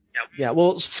 Yeah,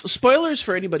 well, spoilers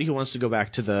for anybody who wants to go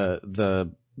back to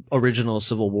the original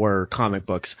Civil War comic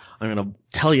books. I'm going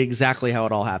to tell you exactly how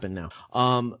it all happened now.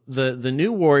 The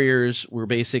New Warriors were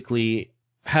basically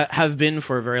have been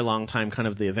for a very long time kind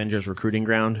of the Avengers recruiting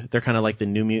ground. They're kind of like the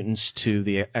New Mutants to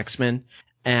the X-Men.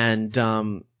 And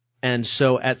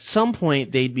so at some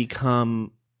point they'd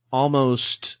become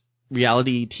almost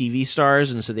reality TV stars,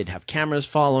 and so they'd have cameras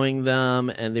following them,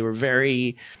 and they were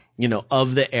very,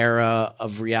 of the era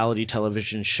of reality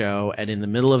television show. And in the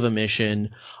middle of a mission,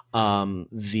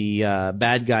 the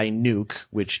bad guy Nuke,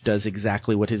 which does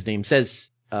exactly what his name says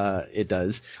it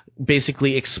does,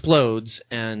 basically explodes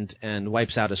and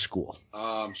wipes out a school.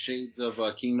 Shades of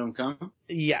Kingdom Come?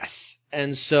 Yes.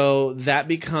 And so that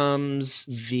becomes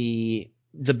the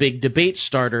big debate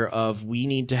starter of, we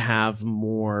need to have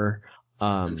more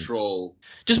control.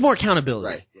 Just more accountability.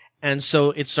 Right. And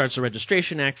so it starts a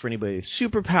registration act for anybody with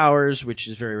superpowers, which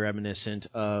is very reminiscent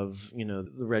of, the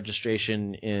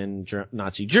registration in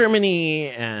Nazi Germany.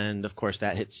 And of course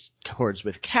that hits chords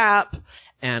with Cap.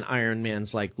 And Iron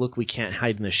Man's like, look, we can't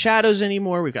hide in the shadows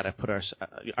anymore. We've got to put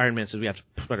Iron Man says we have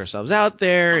to put ourselves out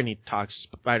there. And he talks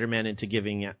Spider-Man into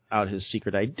giving out his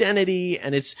secret identity.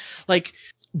 And it's like,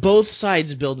 both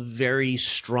sides build very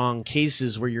strong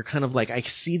cases where you're kind of like, I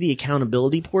see the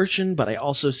accountability portion, but I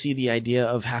also see the idea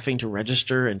of having to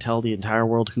register and tell the entire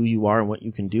world who you are and what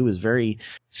you can do is very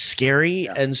scary.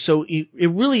 Yeah. And so it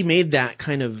really made that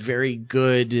kind of very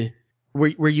good,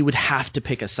 where you would have to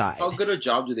pick a side. How good a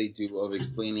job do they do of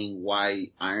explaining why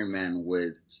Iron Man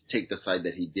would take the side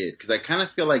that he did? Because I kind of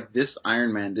feel like this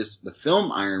Iron Man, the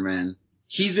film Iron Man,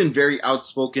 he's been very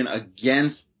outspoken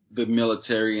against the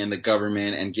military and the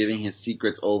government and giving his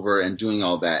secrets over and doing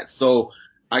all that. So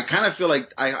I kind of feel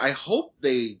like I hope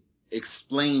they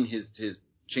explain his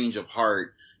change of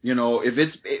heart. If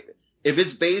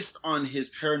it's based on his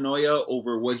paranoia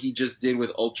over what he just did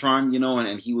with Ultron,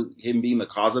 and him being the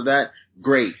cause of that,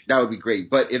 great. That would be great.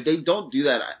 But if they don't do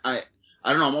that, I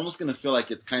don't know. I'm almost going to feel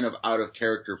like it's kind of out of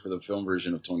character for the film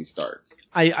version of Tony Stark.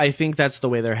 I think that's the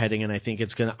way they're heading, and I think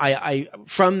it's going to...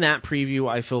 From that preview,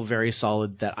 I feel very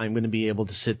solid that I'm going to be able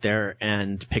to sit there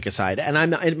and pick a side.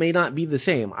 And it may not be the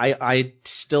same. I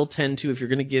still tend to, if you're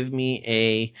going to give me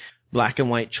a black and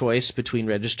white choice between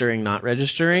registering, not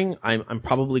registering, I'm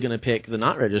probably going to pick the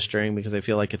not registering because I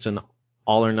feel like it's an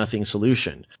all or nothing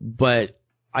solution. But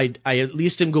I at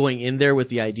least am going in there with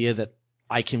the idea that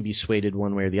I can be swayed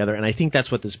one way or the other, and I think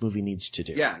that's what this movie needs to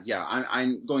do. Yeah.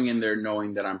 I'm going in there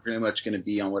knowing that I'm pretty much going to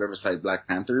be on whatever side Black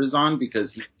Panther is on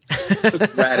because he looks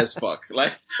rad as fuck.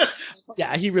 Like,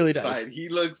 yeah, he really does. He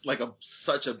looks like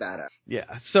such a badass. Yeah,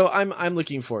 so I'm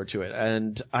looking forward to it,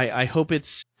 and I hope this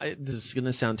is going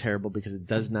to sound terrible because it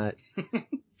does not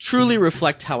truly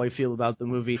reflect how I feel about the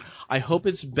movie. I hope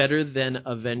it's better than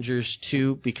Avengers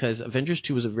 2 because Avengers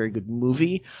 2 was a very good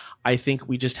movie. I think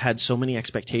we just had so many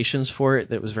expectations for it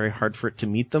that it was very hard for it to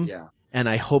meet them. Yeah. And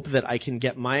I hope that I can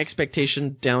get my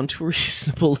expectation down to a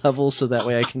reasonable level so that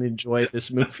way I can enjoy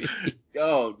this movie.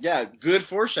 Oh, yeah. Good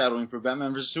foreshadowing for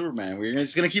Batman vs. Superman. We're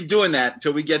just going to keep doing that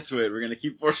until we get to it. We're going to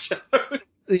keep foreshadowing.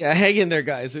 Yeah, hang in there,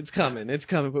 guys. It's coming. It's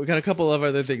coming. But we've got a couple of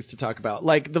other things to talk about.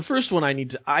 Like, the first one I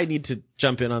need to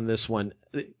jump in on this one.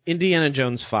 Indiana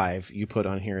Jones 5 you put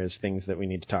on here as things that we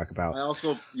need to talk about. I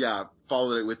also,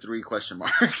 followed it with 3 question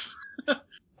marks.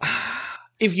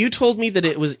 If you told me that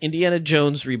it was Indiana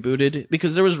Jones rebooted,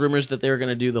 because there was rumors that they were going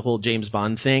to do the whole James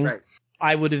Bond thing, right,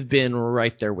 I would have been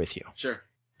right there with you. Sure.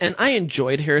 And I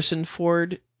enjoyed Harrison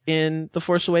Ford in The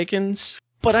Force Awakens,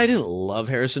 but I didn't love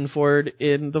Harrison Ford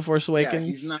in The Force Awakens.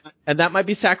 Yeah, he's not. And that might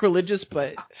be sacrilegious,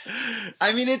 but...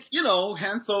 I mean, it's,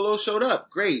 Han Solo showed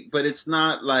up. Great. But it's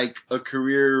not like a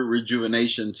career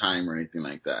rejuvenation time or anything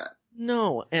like that.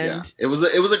 No. And yeah. It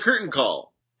was a curtain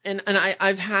call. And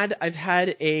I've had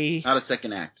a... Not a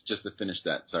second act, just to finish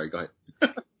that. Sorry, go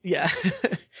ahead. Yeah.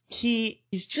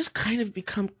 He's just kind of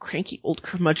become cranky old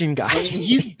curmudgeon guy. I mean,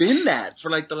 he's been that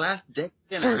for like the last decade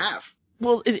and a half.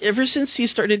 Well, ever since he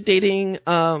started dating,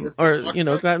 got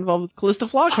involved with Callista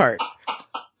Flockhart.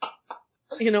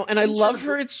 And I love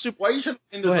her. It's super. Why are you trying to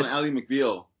end this on Ally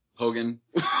McBeal, Hogan?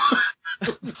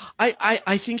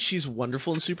 I think she's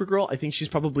wonderful in Supergirl. I think she's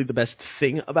probably the best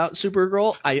thing about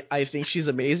Supergirl. I think she's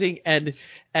amazing, and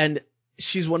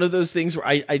she's one of those things where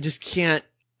I just can't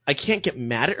get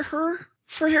mad at her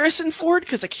for Harrison Ford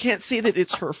because I can't say that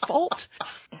it's her fault.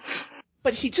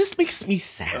 But he just makes me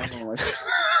sad.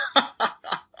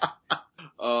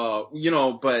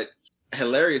 But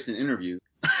hilarious in interviews.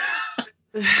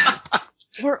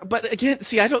 But again,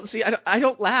 I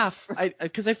don't laugh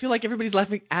because I feel like everybody's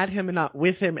laughing at him and not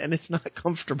with him, and it's not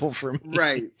comfortable for me.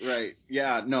 Right.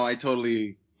 Yeah, no, I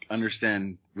totally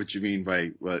understand what you mean by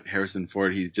what Harrison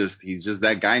Ford. He's just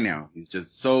that guy now.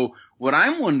 So. What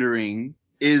I'm wondering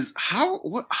is how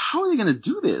are they going to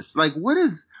do this? Like,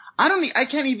 I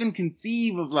can't even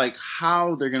conceive of like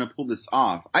how they're going to pull this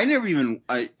off.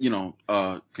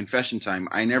 Confession time.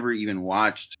 I never even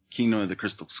watched Kingdom of the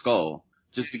Crystal Skull.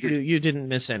 Just because you didn't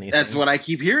miss anything. That's what I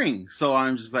keep hearing. So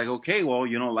I'm just like, okay, well,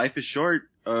 life is short.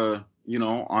 On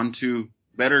to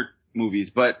better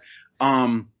movies. But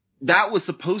that was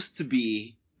supposed to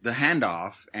be the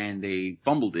handoff, and they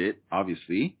fumbled it,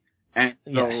 obviously. And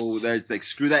so there's like,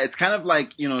 screw that. It's kind of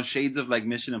like, shades of like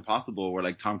Mission Impossible, where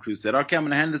like Tom Cruise said, okay, I'm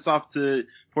going to hand this off to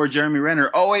poor Jeremy Renner.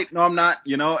 Oh, wait, no, I'm not,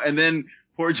 and then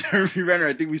poor Jeremy Renner.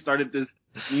 I think we started this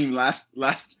meme last.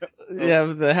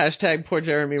 The hashtag poor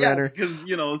Jeremy Renner. Because,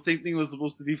 same thing was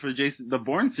supposed to be for Jason, the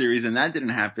Bourne series, and that didn't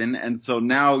happen. And so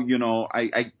now,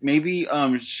 I maybe,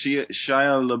 Shia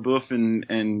LaBeouf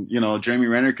and Jeremy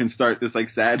Renner can start this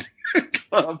like sad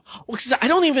club. Well, 'cause I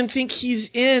don't even think he's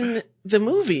in the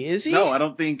movie, is he? No, I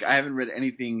haven't read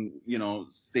anything,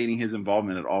 stating his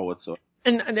involvement at all whatsoever.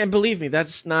 And believe me,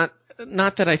 that's not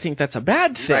that I think that's a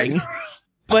bad thing. Right.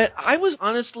 But I was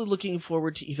honestly looking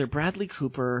forward to either Bradley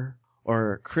Cooper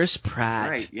or Chris Pratt.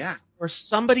 Right, yeah. Or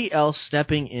somebody else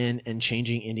stepping in and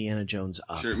changing Indiana Jones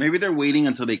up. Sure. Maybe they're waiting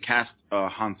until they cast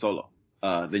Han Solo.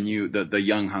 The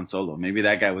young Han Solo. Maybe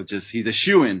that guy he's a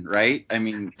shoo-in, right? I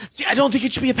mean... See, I don't think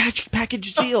it should be a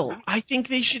package deal. I think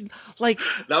they should,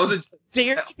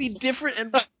 dare to be different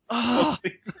and...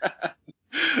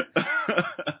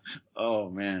 Oh,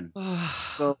 man.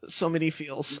 So many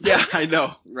feels. Yeah, I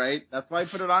know, right? That's why I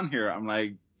put it on here. I'm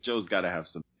like, Joe's got to have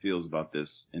some feels about this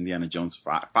Indiana Jones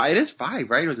 5. It is 5,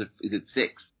 right? Or is it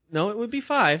 6? No, it would be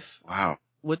 5. Wow.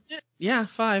 Wouldn't it? Yeah,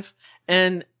 5.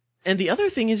 And the other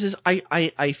thing is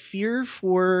I fear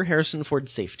for Harrison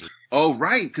Ford's safety. Oh,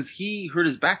 right, because he hurt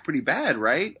his back pretty bad,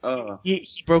 right? He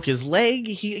broke his leg.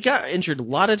 He got injured a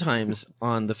lot of times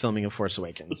on the filming of Force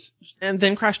Awakens, and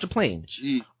then crashed a plane.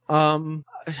 Gee. Wow,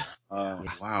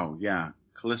 yeah.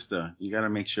 Callista, you got to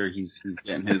make sure he's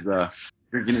getting his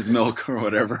drinking his milk or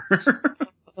whatever.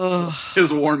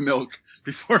 His warm milk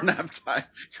before nap time.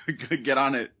 Get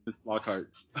on it, Miss Lockhart.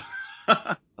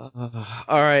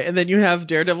 All right, and then you have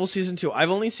Daredevil season 2. I've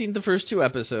only seen the first 2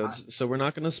 episodes, so we're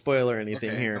not going to spoil or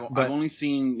anything here. No, but I've only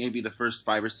seen maybe the first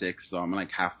 5 or 6, so I'm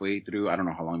like halfway through. I don't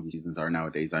know how long these seasons are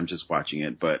nowadays. I'm just watching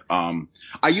it. But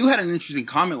you had an interesting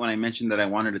comment when I mentioned that I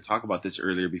wanted to talk about this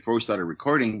earlier before we started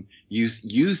recording.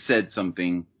 You said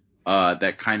something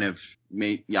that kind of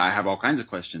made I have all kinds of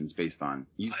questions based on.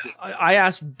 I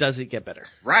asked, does it get better?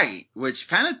 Right, which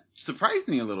kind of surprised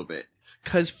me a little bit.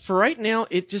 Because for right now,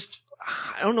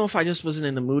 I don't know if I just wasn't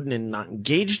in the mood and not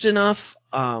engaged enough.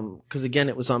 Because again,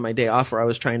 it was on my day off where I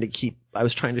was trying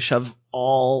to shove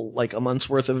all like a month's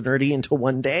worth of nerdy into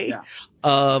one day. Yeah.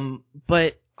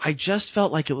 But I just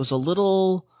felt like it was a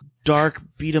little dark,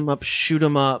 beat 'em up, shoot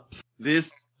 'em up.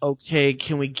 Okay,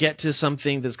 can we get to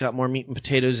something that's got more meat and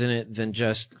potatoes in it than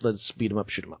just let's beat 'em up,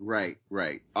 shoot 'em up? Right.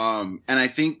 And I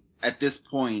think at this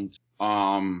point,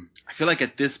 I feel like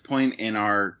at this point in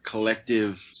our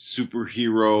collective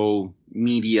superhero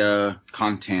media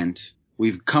content,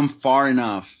 we've come far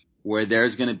enough where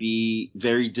there's going to be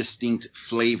very distinct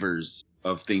flavors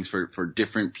of things for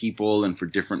different people and for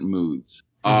different moods.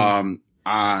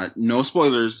 Mm-hmm. No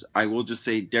spoilers. I will just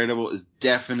say Daredevil is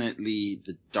definitely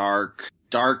the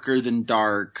darker than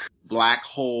dark, black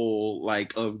hole,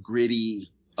 like of gritty,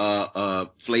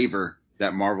 flavor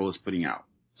that Marvel is putting out.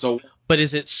 So. But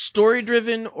is it story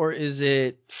driven or is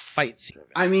it fight driven?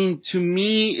 I mean, to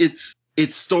me,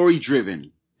 it's story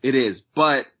driven. It is,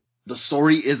 but the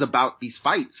story is about these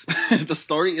fights. The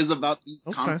story is about these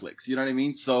conflicts. You know what I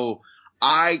mean? So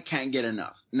I can't get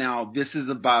enough. Now, this is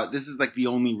like the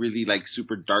only really like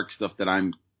super dark stuff that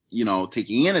I'm,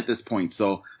 taking in at this point.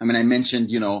 So, I mean, I mentioned,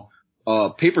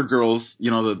 Paper Girls,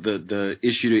 the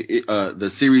issue to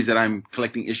the series that I'm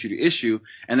collecting issue to issue,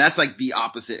 and that's like the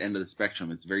opposite end of the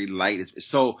spectrum. It's very light.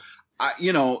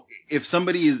 If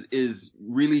somebody is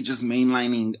really just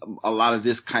mainlining a lot of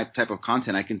this type of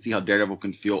content, I can see how Daredevil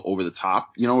can feel over the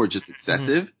top, or just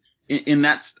excessive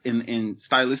in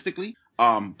stylistically.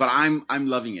 But I'm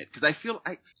loving it because I feel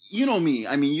you know me.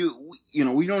 I mean,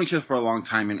 we've known each other for a long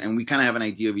time, and we kind of have an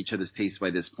idea of each other's taste by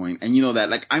this point. And you know that,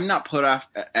 like, I'm not put off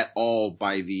at all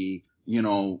by the,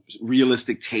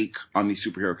 realistic take on these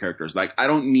superhero characters. Like, I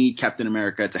don't need Captain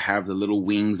America to have the little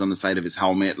wings on the side of his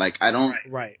helmet. Like, I don't.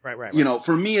 Right.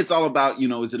 For me, it's all about,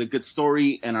 is it a good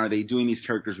story, and are they doing these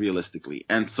characters realistically?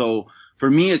 And so, for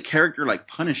me, a character like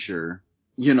Punisher,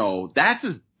 that's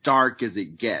as dark as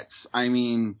it gets. I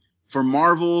mean, for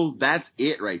Marvel, that's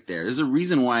it right there. There's a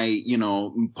reason why,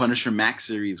 Punisher Max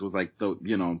series was like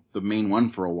the main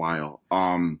one for a while.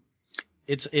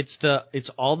 It's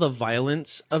all the violence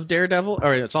of Daredevil,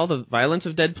 or it's all the violence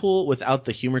of Deadpool without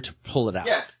the humor to pull it out.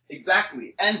 Yes,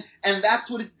 exactly. And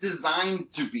that's what it's designed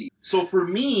to be. So for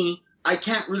me, I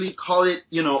can't really call it,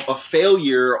 a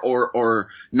failure or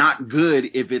not good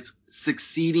if it's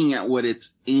succeeding at what it's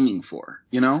aiming for,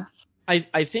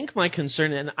 I think my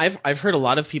concern, and I've heard a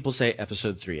lot of people say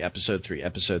episode 3.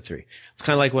 It's kind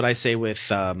of like what I say with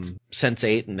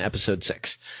Sense8 and episode 6.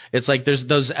 It's like there's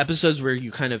those episodes where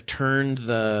you kind of turned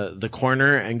the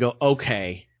corner and go,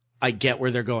 okay, I get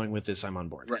where they're going with this. I'm on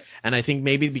board. Right. And I think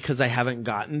maybe because I haven't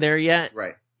gotten there yet,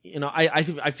 right.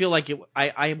 I feel like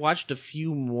I watched a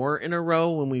few more in a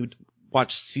row when we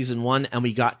watched season 1 and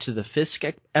we got to the Fisk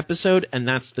episode, and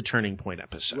that's the turning point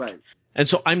episode. Right. And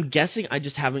so I'm guessing I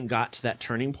just haven't got to that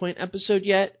turning point episode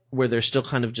yet, where they're still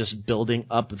kind of just building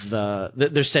up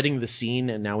they're setting the scene,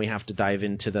 and now we have to dive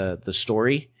into the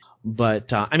story. But,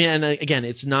 and again,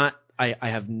 it's not, I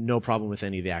have no problem with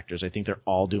any of the actors. I think they're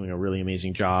all doing a really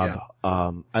amazing job.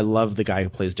 Yeah. I love the guy who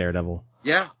plays Daredevil.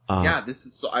 Yeah. This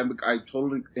is I'm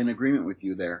totally in agreement with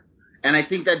you there. And I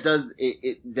think that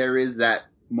there is that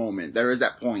moment. There is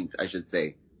that point, I should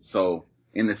say. So,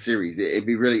 in the series, it'd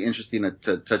be really interesting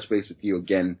to touch base with you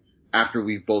again after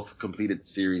we've both completed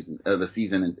the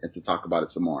season, and to talk about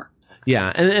it some more.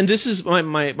 Yeah, and this is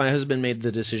my husband made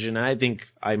the decision. I think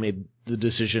I made the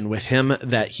decision with him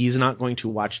that he's not going to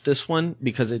watch this one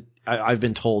because I've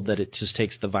been told that it just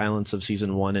takes the violence of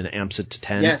season 1 and amps it to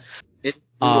 10. Yes, it's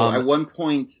brutal. At one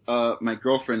point, my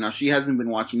girlfriend, now she hasn't been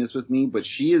watching this with me, but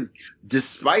she is,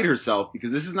 despite herself,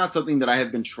 because this is not something that I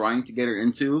have been trying to get her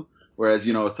into. Whereas,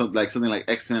 something like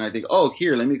X-Men, I think, oh,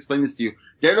 here, let me explain this to you.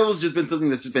 Daredevil's just been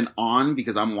something that's just been on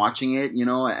because I'm watching it,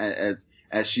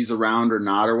 as she's around or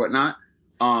not or whatnot.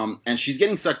 And she's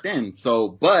getting sucked in.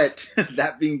 So, but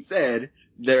that being said,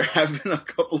 there have been a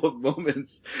couple of moments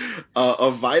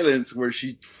of violence where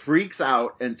she freaks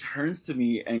out and turns to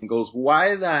me and goes,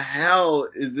 why the hell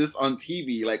is this on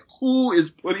TV? Like, who is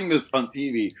putting this on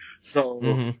TV? So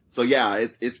yeah,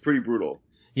 it's pretty brutal.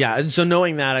 Yeah, and so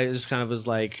knowing that, I just kind of was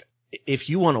like, if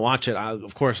you want to watch it,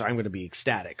 of course I'm going to be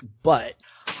ecstatic. But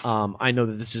I know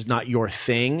that this is not your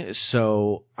thing,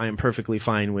 so I am perfectly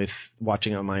fine with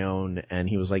watching on my own. And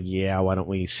he was like, yeah, why don't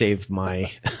we save my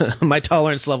my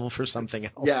tolerance level for something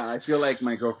else? Yeah, I feel like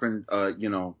my girlfriend,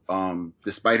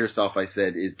 despite herself, I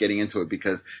said, is getting into it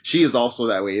because she is also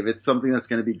that way. If it's something that's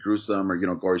going to be gruesome or,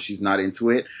 gory, she's not into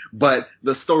it. But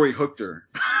the story hooked her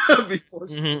before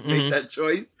she made that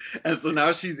choice. And so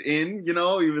now she's in,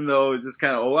 even though it's just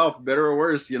kind of, oh, well, for better or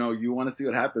worse, you want to see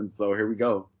what happens. So here we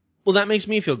go. Well, that makes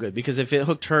me feel good because if it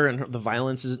hooked her and the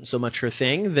violence isn't so much her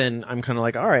thing, then I'm kind of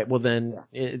like, all right, well then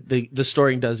the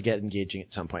story does get engaging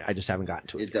at some point. I just haven't gotten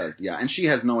to it. It does, yeah. And she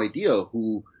has no idea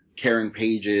who Karen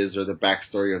Page is or the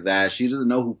backstory of that. She doesn't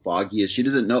know who Foggy is. She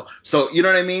doesn't know. So, you know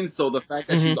what I mean? So the fact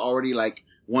that she's already like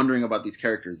wondering about these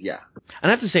characters, yeah.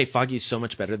 And I have to say, Foggy's so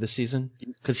much better this season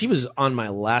because he was on my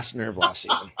last nerve last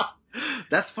season.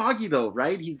 That's Foggy though,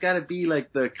 right? He's got to be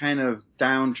like the kind of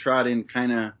downtrodden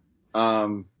kind of,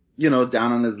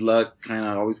 down on his luck, kind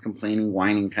of always complaining,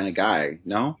 whining kind of guy,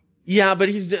 no? Yeah, but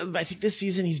I think this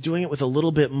season he's doing it with a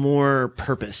little bit more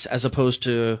purpose as opposed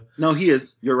to... No, he is.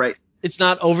 You're right. It's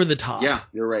not over the top. Yeah,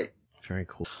 you're right. Very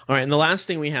cool. All right, and the last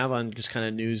thing we have on just kind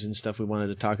of news and stuff we wanted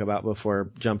to talk about before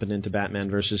jumping into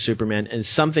Batman versus Superman is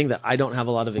something that I don't have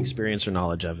a lot of experience or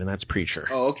knowledge of, and that's Preacher.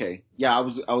 Oh, okay. Yeah,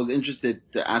 I was interested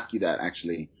to ask you that,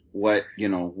 actually. What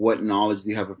knowledge do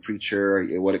you have of Preacher?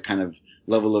 What kind of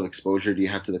level of exposure do you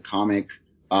have to the comic?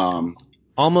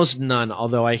 Almost none,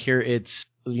 although I hear it's,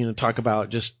 talk about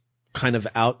just kind of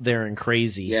out there and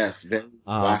crazy. Yes, very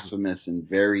blasphemous and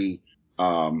very,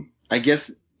 I guess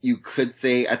you could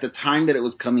say at the time that it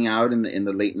was coming out in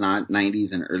the late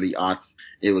 90s and early aughts,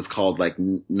 it was called like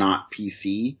not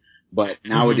PC. But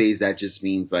nowadays that just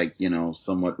means like, you know,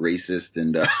 somewhat racist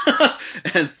and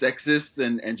and sexist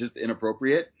and just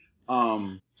inappropriate.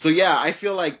 So yeah, I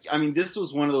feel like, I mean, this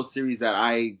was one of those series that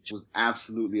I was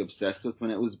absolutely obsessed with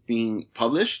when it was being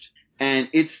published, and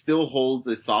it still holds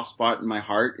a soft spot in my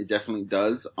heart. It definitely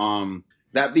does.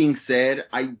 That being said,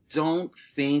 I don't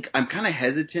think, I'm kind of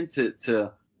hesitant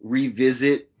to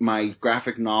revisit my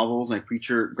graphic novels, my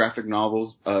Preacher graphic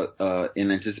novels, in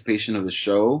anticipation of the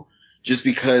show, just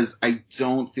because I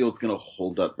don't feel it's going to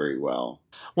hold up very well.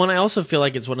 Well, and I also feel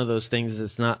like it's one of those things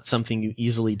that's not something you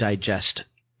easily digest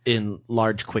in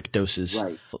large, quick doses.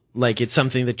 Right. Like, it's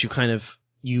something that you kind of,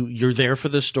 you're there for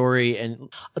the story, and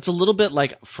it's a little bit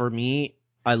like, for me,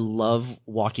 I love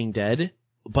Walking Dead,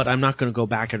 but I'm not going to go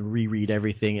back and reread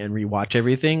everything and rewatch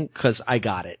everything because I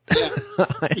got it.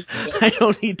 I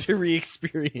don't need to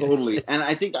re-experience Totally. it. And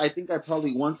I think I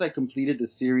probably, once I completed the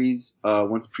series,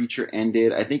 once Preacher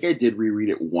ended, I think I did reread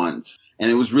it once, and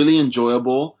it was really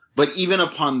enjoyable. But even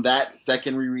upon that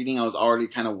second rereading, I was already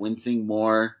kind of wincing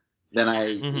more than I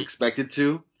expected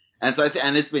to. And so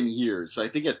and it's been years. So I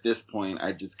think at this point,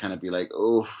 I'd just kind of be like,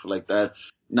 oh, like that's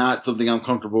not something I'm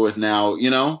comfortable with now, you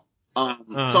know? So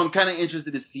I'm kind of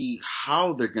interested to see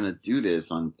how they're going to do this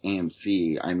on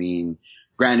AMC. I mean,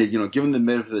 granted, you know, given the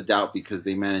benefit of the doubt because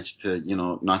they managed to, you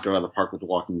know, knock it out of the park with The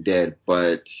Walking Dead,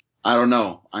 but I don't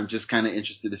know. I'm just kind of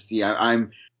interested to see. I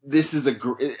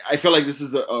feel like this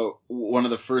is one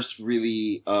of the first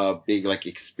really big like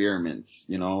experiments,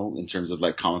 you know, in terms of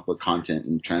like comic book content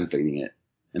and translating it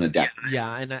and adapting.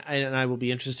 Yeah, and I will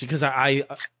be interested because I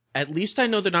at least I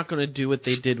know they're not going to do what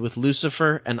they did with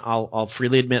Lucifer, and I'll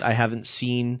freely admit I haven't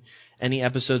seen any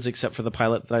episodes except for the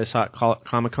pilot that I saw at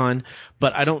Comic-Con,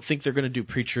 but I don't think they're going to do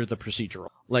Preacher the procedural.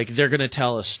 Like, they're going to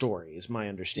tell a story, is my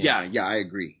understanding. Yeah, I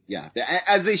agree. Yeah,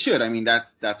 as they should. I mean,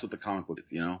 that's what the comic book is,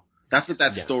 you know? That's what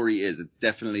that story is. It's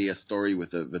definitely a story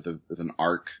with an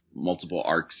arc, multiple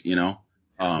arcs, you know?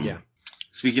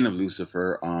 Speaking of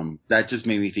Lucifer, that just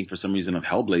made me think for some reason of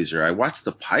Hellblazer. I watched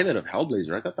the pilot of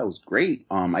Hellblazer. I thought that was great.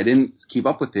 I didn't keep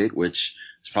up with it, which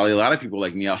is probably a lot of people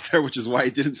like me out there, which is why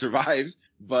it didn't survive.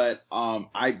 But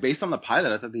based on the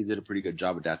pilot, I thought they did a pretty good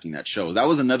job adapting that show. That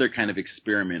was another kind of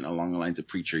experiment along the lines of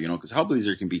Preacher, you know, because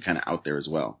Hellblazer can be kind of out there as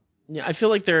well. Yeah, I feel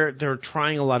like they're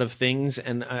trying a lot of things,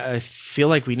 and I feel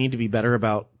like we need to be better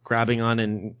about grabbing on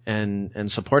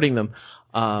and supporting them.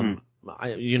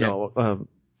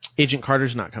 Agent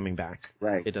Carter's not coming back.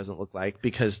 Right. It doesn't look like,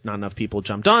 because not enough people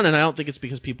jumped on, and I don't think it's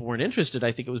because people weren't interested.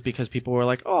 I think it was because people were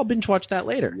like, oh, I'll binge watch that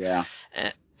later. Yeah.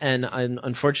 And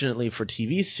unfortunately for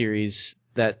TV series,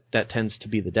 that tends to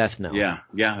be the death knell. Yeah,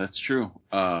 that's true.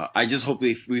 I just hope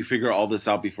we figure all this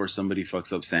out before somebody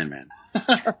fucks up Sandman.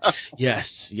 Yes.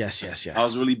 I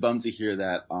was really bummed to hear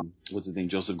that, what's his name,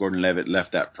 Joseph Gordon-Levitt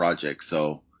left that project,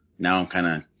 so now I'm kind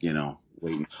of, you know,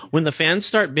 waiting. When the fans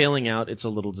start bailing out, it's a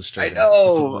little disturbing.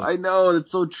 I know,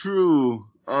 it's so true.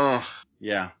 Oh,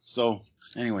 yeah, so,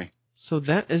 anyway. So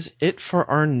that is it for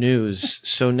our news.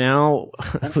 So now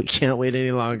we can't wait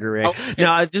any longer, Ray. Okay.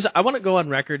 Now, I want to go on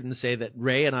record and say that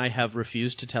Ray and I have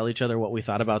refused to tell each other what we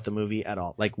thought about the movie at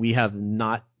all. Like, we have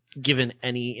not given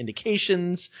any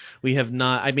indications. We have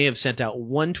not. I may have sent out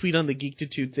one tweet on the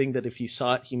Geektitude thing that if he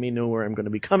saw it, he may know where I'm going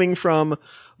to be coming from.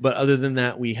 But other than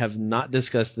that, we have not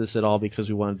discussed this at all because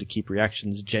we wanted to keep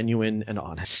reactions genuine and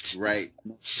honest. Right.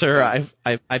 Sir,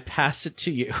 I pass it to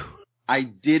you. I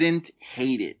didn't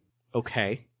hate it.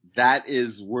 Okay. That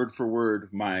is word for word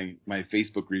my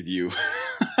Facebook review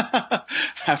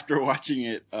after watching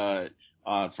it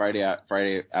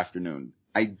Friday afternoon.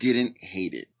 I didn't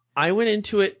hate it. I went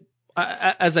into it,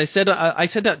 as I said, I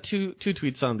sent out two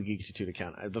tweets on the Geektitude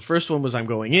account. The first one was I'm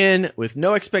going in with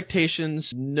no expectations,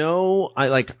 no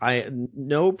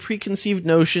preconceived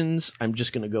notions. I'm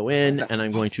just going to go in and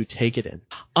I'm going to take it in.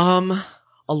 A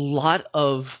lot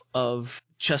of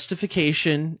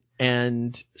justification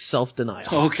and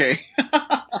self-denial. Okay.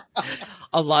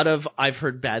 A lot of, I've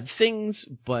heard bad things,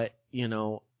 but, you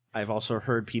know, I've also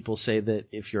heard people say that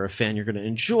if you're a fan, you're going to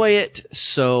enjoy it.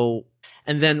 So,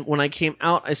 and then when I came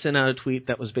out, I sent out a tweet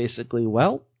that was basically,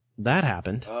 well, that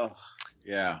happened. Oh,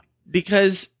 yeah.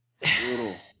 Because,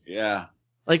 brutal. Yeah.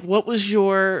 Like, what was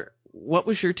your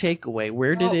takeaway?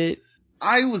 Where did it?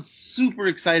 I was super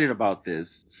excited about this.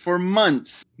 For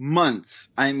months,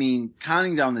 I mean,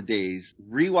 counting down the days,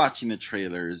 rewatching the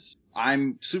trailers.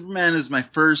 Superman is my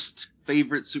first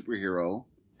favorite superhero.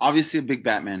 Obviously a big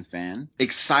Batman fan.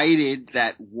 Excited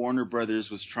that Warner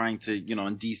Brothers was trying to, you know,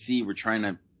 in DC, we're trying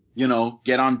to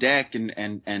get on deck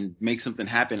and make something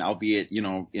happen, albeit,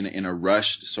 in a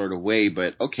rushed sort of way.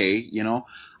 But okay,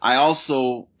 I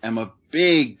also am a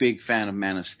big fan of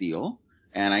Man of Steel.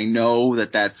 And I know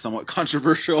that that's somewhat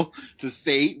controversial to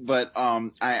say, but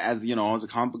as a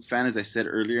comic book fan, as I said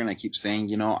earlier, and I keep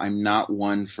saying, I'm not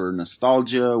one for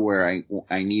nostalgia where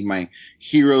I need my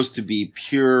heroes to be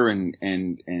pure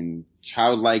and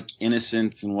childlike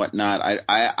innocence and whatnot.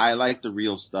 I like the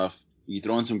real stuff. You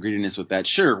throw in some grittiness with that,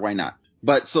 sure, why not?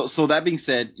 But so that being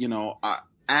said,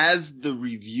 as the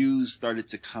reviews started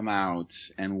to come out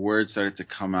and words started to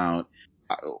come out,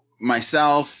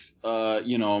 myself,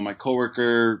 my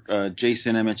coworker,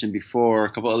 Jason, I mentioned before,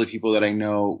 a couple other people that I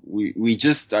know, we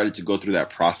just started to go through that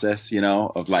process,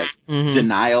 of like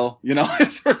denial,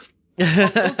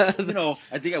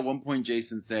 I think at one point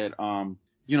Jason said,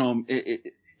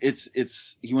 it's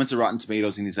he went to Rotten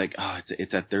Tomatoes and he's like, oh,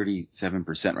 it's at 37%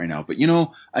 right now. But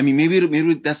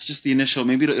maybe that's just the initial.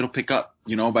 Maybe it'll pick up.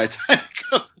 By the time it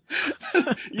goes,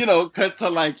 cut to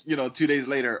like 2 days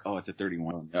later. Oh, it's at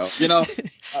 31.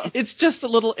 It's just a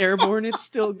little airborne. It's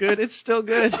still good. It's still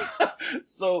good.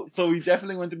 So we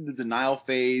definitely went through the denial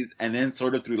phase and then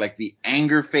sort of through like the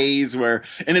anger phase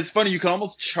and it's funny, you can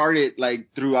almost chart it like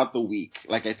throughout the week.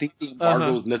 Like I think the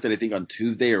embargo was lifted, I think on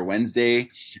Tuesday or Wednesday.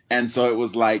 And so it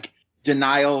was like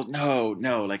denial.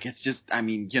 No, like it's just,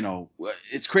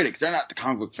 it's critics. They're not the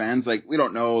comic book fans. Like we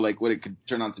don't know like what it could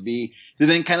turn out to be. And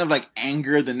then kind of like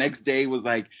anger the next day was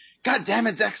like, God damn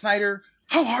it, Zack Snyder.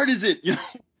 How hard is it?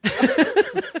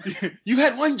 You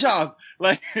had one job.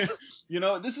 Like,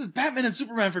 this is Batman and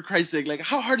Superman for Christ's sake. Like,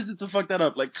 how hard is it to fuck that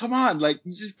up? Like, come on. Like,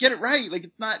 you just get it right. Like,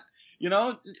 it's not,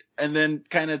 and then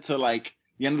kind of to like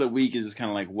the end of the week is just kind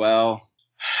of like, well,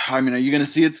 are you going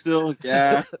to see it still?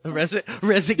 Yeah.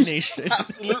 Resignation.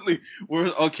 Absolutely. We're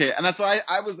okay. And that's why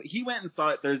he went and saw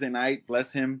it Thursday night.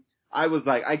 Bless him. I was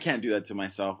like, I can't do that to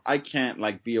myself. I can't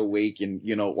like be awake and,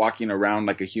 walking around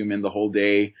like a human the whole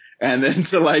day and then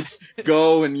to like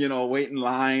go and, wait in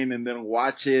line and then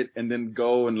watch it and then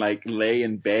go and like lay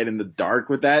in bed in the dark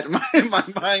with that in my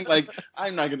mind. Like,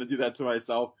 I'm not going to do that to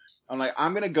myself. I'm like,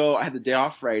 I'm going to go. I had the day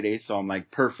off Friday. So I'm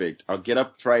like, perfect. I'll get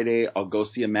up Friday. I'll go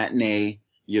see a matinee.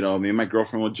 Me and my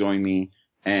girlfriend will join me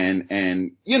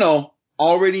and,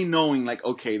 already knowing like,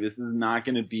 okay, this is not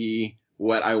going to be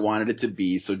what I wanted it to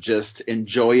be. So just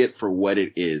enjoy it for what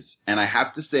it is. And I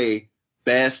have to say,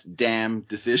 best damn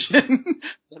decision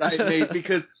that I made,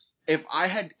 because if I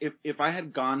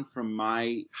had gone from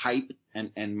my hype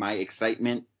and my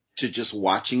excitement to just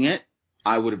watching it,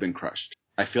 I would have been crushed.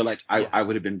 I feel like I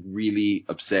would have been really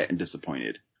upset and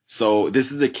disappointed. So this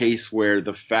is a case where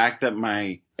the fact that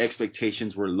my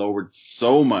expectations were lowered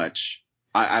so much,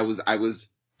 I was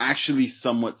actually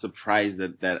somewhat surprised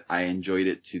that I enjoyed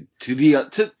it to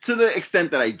the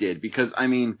extent that I did, because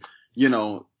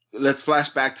let's flash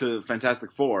back to Fantastic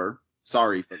Four.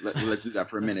 Sorry, but let's do that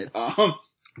for a minute.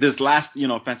 This last,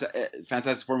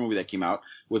 Fantastic Four movie that came out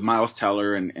with Miles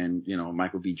Teller and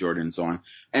Michael B. Jordan and so on.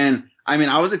 And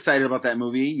I was excited about that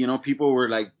movie. People were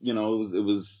like, it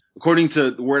was according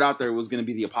to the word out there, it was going to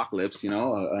be the apocalypse,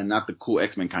 not the cool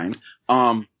X-Men kind.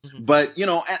 But,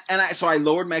 so I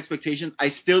lowered my expectations.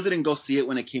 I still didn't go see it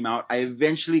when it came out. I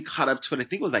eventually caught up to it. I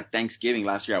think it was like Thanksgiving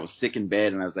last year. I was sick in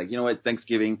bed and I was like, you know what,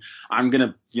 Thanksgiving, I'm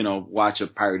going to, watch a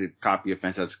pirated copy of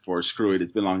Fantastic Four. Screw it.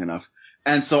 It's been long enough.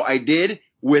 And so I did,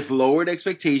 with lowered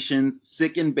expectations,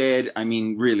 sick in bed.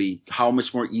 Really, how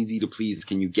much more easy to please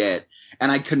can you get?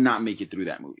 And I could not make it through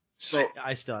that movie. So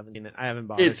I still haven't seen it. I haven't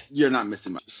bothered. You're not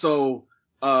missing much. So,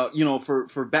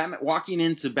 for Batman, walking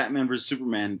into Batman vs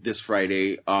Superman this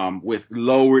Friday, with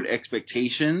lowered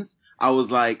expectations, I was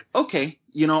like, okay,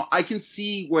 I can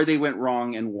see where they went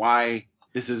wrong and why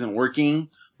this isn't working.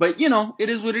 But, it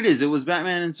is what it is. It was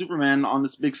Batman and Superman on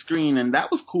this big screen, and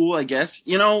that was cool, I guess.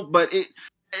 But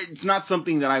it's not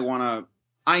something that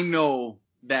I know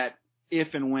that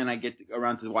if and when I get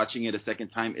around to watching it a second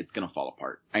time, it's going to fall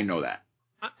apart. I know that.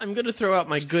 I'm going to throw out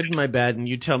my good and my bad, and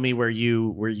you tell me where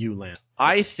you land.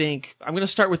 I think I'm going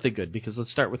to start with the good, because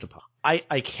let's start with the positive.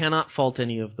 I cannot fault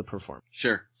any of the performance.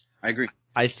 Sure, I agree.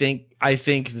 I think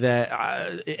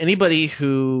that anybody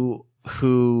who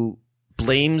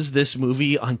blames this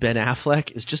movie on Ben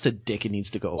Affleck is just a dick and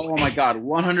needs to go away. Oh my God,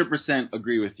 100%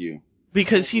 agree with you.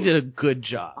 Because he did a good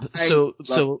job.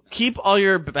 So keep all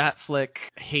your Batfleck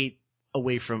hate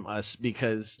away from us,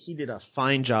 because he did a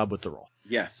fine job with the role.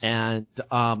 Yes. And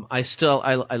I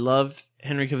love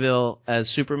Henry Cavill as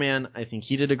Superman. I think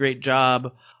he did a great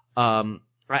job. I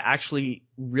actually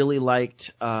really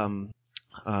liked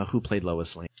who played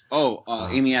Lois Lane.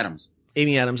 Amy Adams.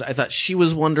 Amy Adams, I thought she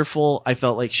was wonderful. I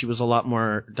felt like she was a lot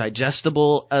more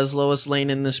digestible as Lois Lane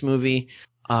in this movie.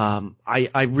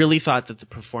 I really thought that the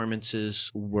performances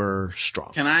were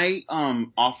strong. Can I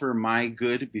offer my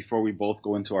good before we both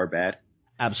go into our bad?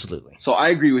 Absolutely. So I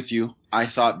agree with you. I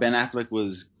thought Ben Affleck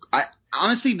was...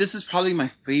 honestly, this is probably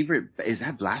my favorite... Is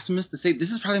that blasphemous to say? This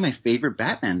is probably my favorite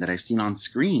Batman that I've seen on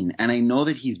screen. And I know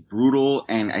that he's brutal,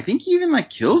 and I think he even,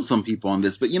 like, kills some people on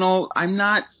this. But, you know, I'm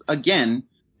not... Again,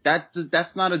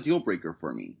 that's not a deal breaker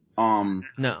for me.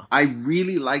 No. I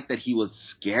really like that he was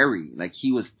scary. Like,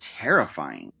 he was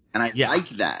terrifying. And I like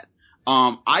that.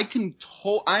 I'm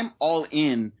all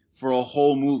in for a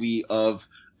whole movie of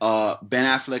Ben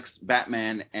Affleck's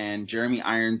Batman and Jeremy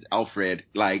Irons' Alfred,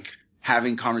 like,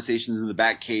 having conversations in the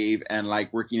Batcave and,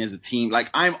 like, working as a team. Like,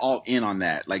 I'm all in on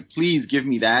that. Like, please give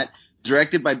me that.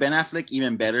 Directed by Ben Affleck,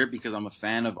 even better, because I'm a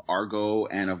fan of Argo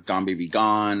and of Gone Baby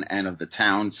Gone and of The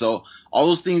Town. So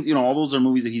all those things, you know, all those are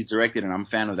movies that he's directed, and I'm a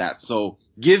fan of that. So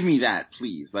give me that,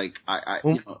 please. Like,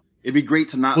 you know, it'd be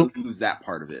great to not lose that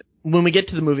part of it. When we get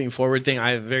to the moving forward thing,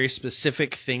 I have a very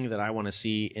specific thing that I want to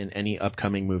see in any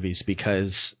upcoming movies,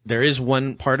 because there is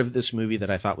one part of this movie that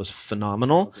I thought was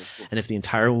phenomenal. Okay, cool. And if the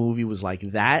entire movie was like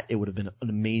that, it would have been an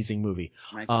amazing movie.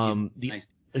 Nice.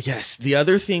 Yes, the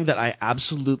other thing that I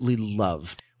absolutely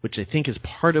loved, which I think is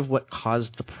part of what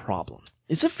caused the problem,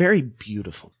 is a very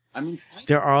beautiful. I mean,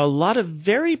 there are a lot of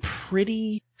very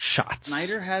pretty shots.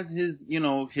 Snyder has his, you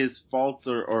know, his faults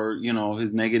or you know,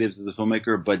 his negatives as a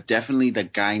filmmaker, but definitely the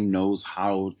guy knows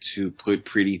how to put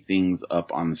pretty things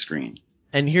up on the screen.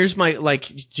 And here's my,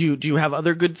 like, do you have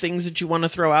other good things that you want to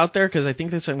throw out there? Because I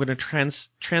think I'm going to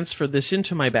transfer this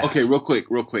into my bag. Okay, real quick.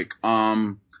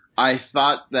 I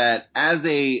thought that as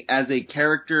a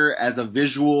character, as a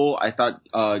visual, I thought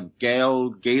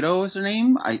Gal Gadot is her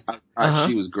name. I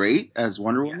she was great as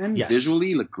Wonder Woman. Yes.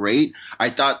 Visually looked great. I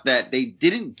thought that they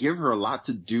didn't give her a lot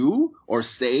to do or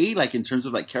say, like in terms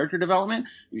of like character development.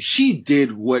 She did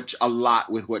a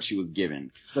lot with what she was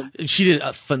given. She did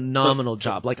a phenomenal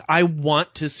job. Like, I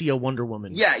want to see a Wonder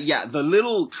Woman. Yeah. The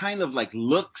little kind of like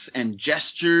looks and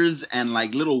gestures and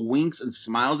like little winks and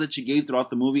smiles that she gave throughout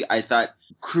the movie, I thought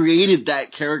created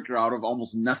that character out of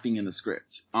almost nothing in the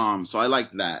script. So I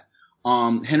liked that.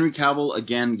 Henry Cavill,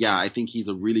 again, yeah, I think he's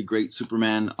a really great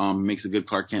Superman, makes a good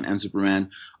Clark Kent and Superman.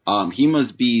 He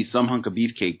must be some hunk of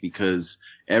beefcake, because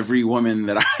every woman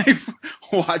that I've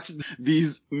watched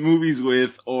these movies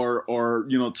with or,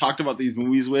 you know, talked about these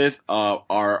movies with,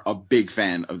 are a big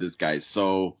fan of this guy.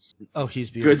 So. Oh, he's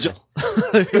beautiful.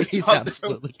 Good job. He's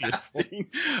absolutely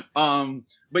beautiful.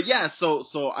 But yeah,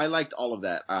 so I liked all of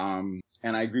that.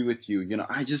 And I agree with you. You know,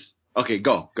 okay,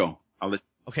 go.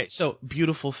 Okay, so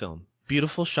beautiful film.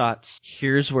 Beautiful shots.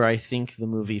 Here's where I think the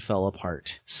movie fell apart.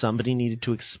 Somebody needed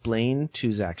to explain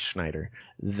to Zack Snyder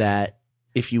that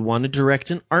if you want to direct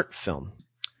an art film,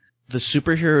 the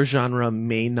superhero genre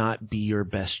may not be your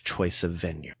best choice of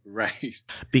venue. Right.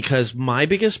 Because my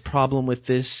biggest problem with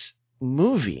this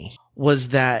movie was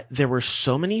that there were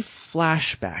so many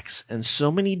flashbacks and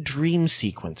so many dream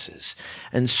sequences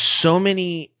and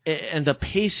the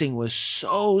pacing was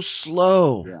so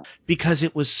slow because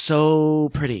it was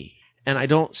so pretty. And I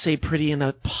don't say pretty in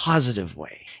a positive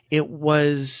way. It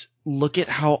was, look at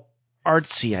how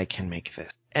artsy I can make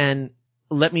this. And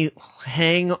let me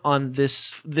hang on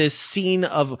this scene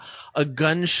of a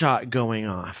gunshot going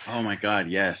off. Oh my God,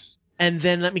 yes. And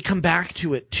then let me come back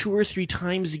to it 2 or 3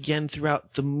 times again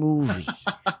throughout the movie.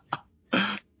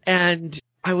 And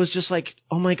I was just like,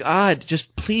 oh my God,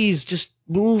 please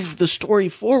move the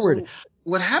story forward. So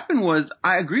what happened was,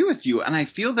 I agree with you, and I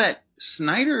feel that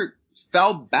Snyder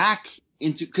fell back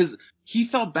into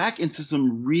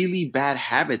some really bad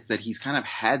habits that he's kind of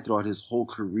had throughout his whole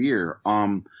career.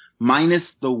 Minus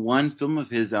the one film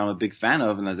of his that I'm a big fan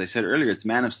of, and as I said earlier, it's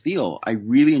Man of Steel. I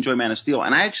really enjoy Man of Steel,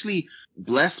 and I actually,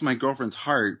 bless my girlfriend's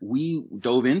heart, we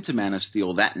dove into Man of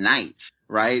Steel that night,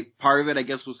 right? Part of it, I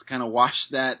guess, was to kind of wash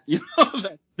that, you know,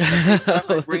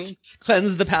 that brain.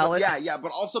 Cleanse the palate. Yeah,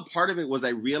 but also part of it was I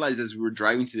realized as we were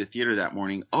driving to the theater that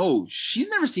morning, oh, she's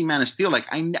never seen Man of Steel. Like,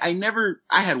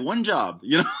 I had one job,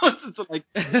 you know, so like,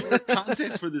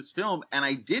 context for this film, and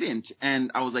I didn't,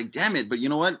 and I was like, damn it, but you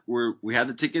know what? We have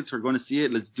the tickets, we're going to see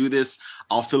it, let's do this,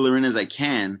 I'll fill her in as I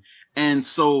can. And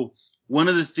so, one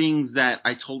of the things that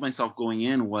I told myself going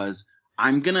in was,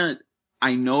 I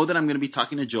know that I'm going to be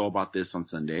talking to Joe about this on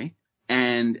Sunday,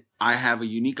 and I have a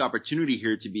unique opportunity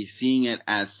here to be seeing it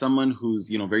as someone who's,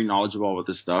 you know, very knowledgeable about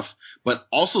this stuff, but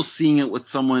also seeing it with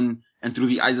someone and through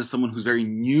the eyes of someone who's very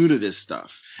new to this stuff.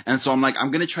 And so I'm like,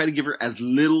 I'm going to try to give her as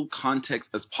little context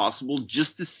as possible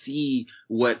just to see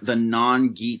what the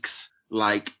non-geeks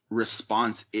like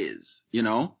response is, you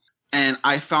know? And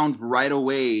I found right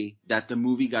away that the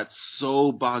movie got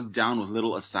so bogged down with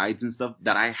little asides and stuff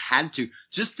that I had to,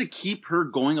 just to keep her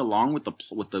going along with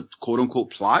the quote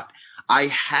unquote plot, I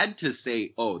had to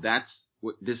say, oh,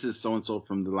 this is so and so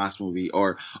from the last movie,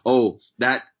 or oh,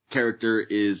 that character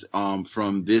is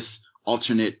from this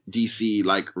alternate DC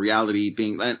like reality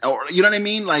thing, or you know what I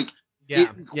mean? Like it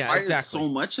requires exactly. so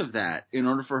much of that in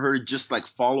order for her to just like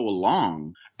follow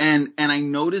along. And I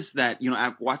noticed that, you know,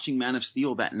 after watching Man of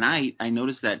Steel that night, I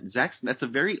noticed that that's a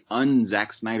very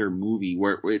un-Zack Snyder movie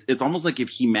where it's almost like if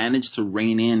he managed to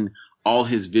rein in all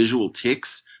his visual tics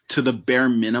to the bare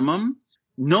minimum.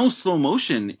 No slow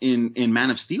motion in Man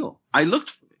of Steel. I looked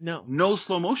for it. No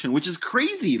slow motion, which is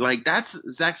crazy. Like that's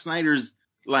Zack Snyder's,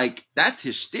 like that's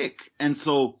his shtick. And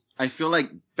so I feel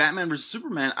like Batman vs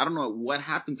Superman, I don't know what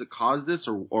happened to cause this,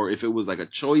 or if it was like a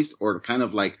choice or kind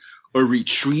of like a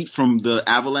retreat from the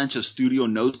avalanche of studio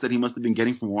notes that he must have been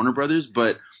getting from Warner Brothers,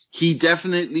 but he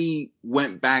definitely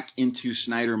went back into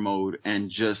Snyder mode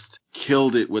and just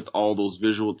killed it with all those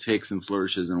visual tics and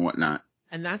flourishes and whatnot.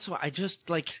 And that's why I just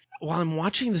like, while I'm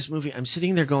watching this movie, I'm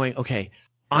sitting there going, okay,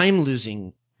 I'm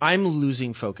losing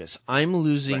focus. I'm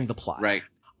losing the plot. Right.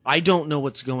 I don't know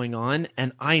what's going on,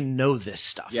 and I know this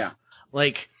stuff. Yeah.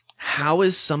 Like, how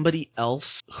is somebody else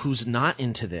who's not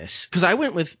into this? Because I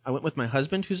went with my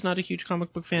husband, who's not a huge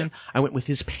comic book fan. Yeah. I went with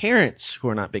his parents, who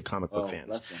are not big comic book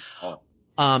fans.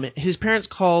 His parents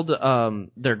called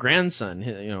their grandson,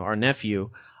 our nephew,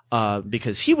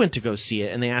 because he went to go see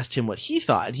it, and they asked him what he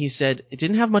thought, and he said it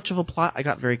didn't have much of a plot. I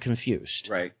got very confused.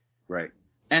 Right.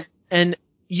 And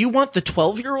you want the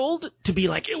 12-year-old to be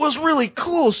like, it was really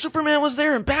cool. Superman was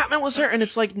there and Batman was there, and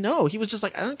it's like, no, he was just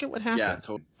like, I don't get what happened. Yeah,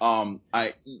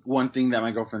 totally. One thing that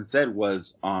my girlfriend said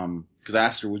was, because I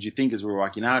asked her, what'd you think as we were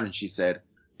walking out, and she said,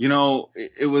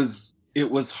 it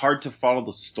was hard to follow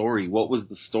the story. What was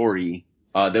the story?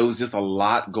 There was just a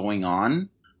lot going on.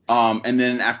 And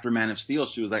then after Man of Steel,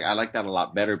 she was like, I like that a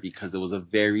lot better because it was a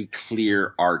very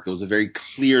clear arc. It was a very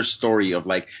clear story of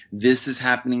like, this is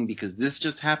happening because this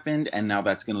just happened, and now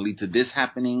that's going to lead to this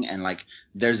happening. And like,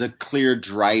 there's a clear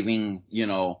driving,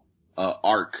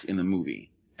 arc in the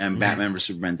movie. And Batman vs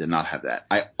Superman did not have that.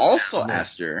 I also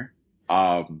asked her,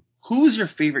 who is your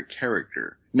favorite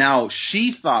character? Now,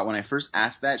 she thought, when I first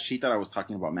asked that, she thought I was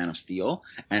talking about Man of Steel.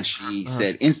 And she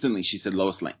said, instantly, she said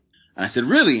Lois Lane. And I said,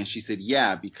 really? And she said,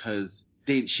 yeah, because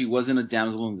she wasn't a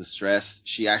damsel in distress.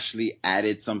 She actually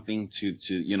added something to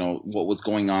what was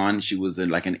going on. She was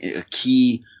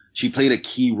she played a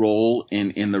key role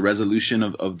in the resolution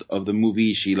of the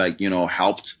movie. She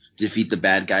helped defeat the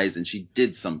bad guys, and she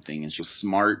did something, and she was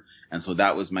smart. And so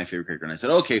that was my favorite character. And I said,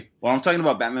 okay, well, I'm talking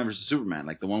about Batman vs Superman,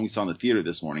 like the one we saw in the theater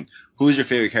this morning. Who is your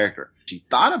favorite character? She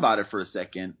thought about it for a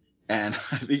second. And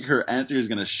I think her answer is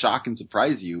going to shock and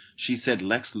surprise you. She said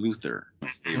Lex Luthor, my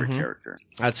favorite character.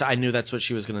 I knew that's what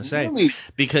she was going to say. Really?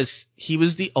 Because he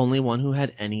was the only one who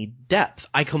had any depth.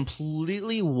 I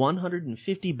completely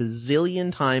 150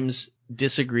 bazillion times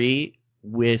disagree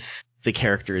with the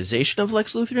characterization of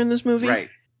Lex Luthor in this movie. Right.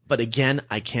 But again,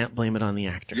 I can't blame it on the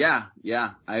actor.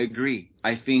 Yeah, I agree.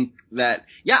 I think that,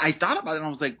 I thought about it and I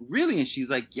was like, really? And she's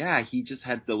like, yeah, he just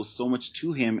had, there was so much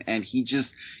to him, and he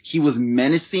was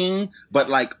menacing, but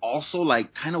like also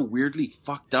like kind of weirdly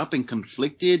fucked up and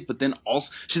conflicted, but then also,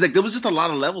 she's like, there was just a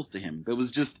lot of levels to him. There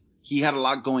was just, he had a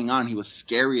lot going on. He was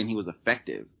scary and he was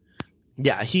effective.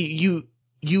 Yeah,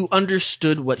 you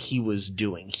understood what he was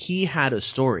doing. He had a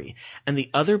story, and the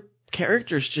other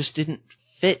characters just didn't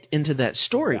fit into that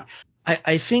story. Yeah.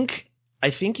 I think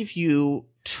if you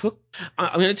took,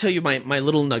 I'm going to tell you my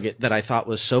little nugget that I thought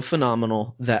was so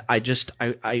phenomenal that I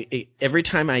every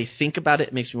time I think about it,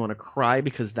 it makes me want to cry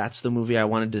because that's the movie I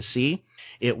wanted to see.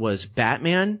 It was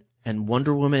Batman and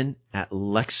Wonder Woman at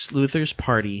Lex Luthor's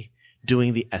party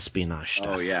doing the espionage stuff.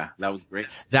 Oh yeah, that was great.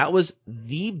 That was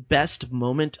the best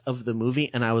moment of the movie,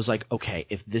 and I was like, okay,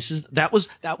 if this is that was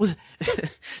that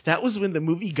was when the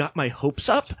movie got my hopes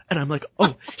up, and I'm like,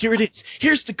 oh, here it is.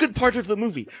 Here's the good part of the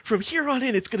movie. From here on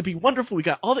in, it's going to be wonderful. We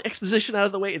got all the exposition out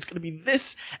of the way. It's going to be this,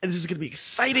 and this is going to be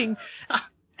exciting.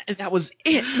 And that was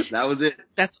it. That was it.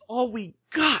 That's all we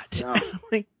got. No. I'm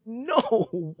like, no,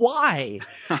 why?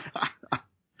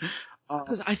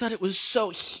 Because I thought it was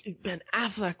Ben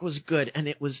Affleck was good, and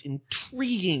it was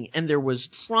intriguing, and there was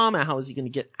drama. How is he going to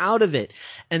get out of it?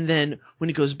 And then when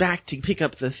he goes back to pick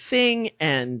up the thing,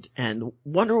 and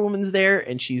Wonder Woman's there,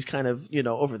 and she's kind of,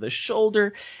 over the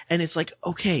shoulder, and it's like,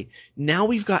 okay, now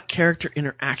we've got character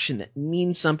interaction that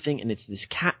means something, and it's this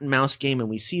cat and mouse game, and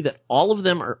we see that all of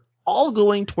them are all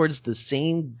going towards the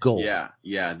same goal. Yeah,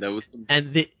 that was...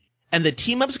 And the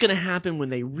team-up's going to happen when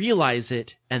they realize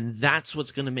it, and that's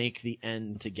what's going to make the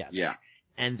end together. Yeah.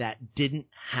 And that didn't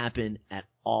happen at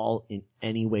all in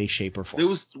any way, shape, or form. There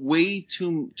was way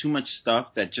too much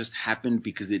stuff that just happened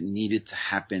because it needed to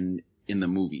happen in the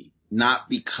movie, not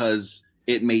because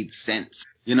it made sense.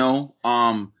 You know,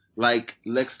 like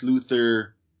Lex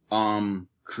Luthor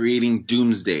creating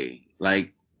Doomsday.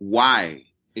 Like, why?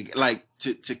 Like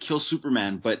to kill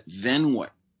Superman, but then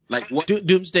what? Like what?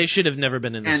 Doomsday should have never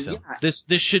been in this film. Yeah.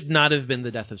 This should not have been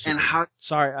the death of Superman.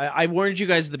 Sorry, I warned you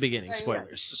guys at the beginning.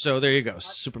 Spoilers. Yeah. So there you go.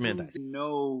 Superman died.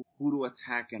 Know who to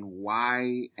attack and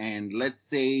why. And let's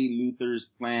say Luthor's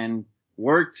plan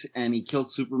worked and he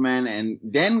killed Superman, and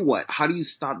then what? How do you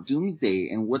stop Doomsday?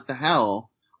 And what the hell?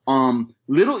 And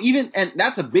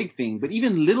that's a big thing. But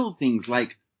even little things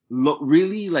like.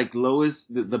 Really, like Lois,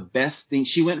 the best thing,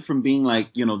 she went from being like,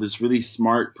 you know, this really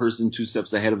smart person 2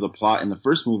 steps ahead of the plot in the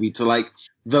first movie to like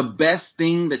the best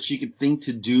thing that she could think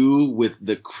to do with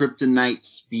the kryptonite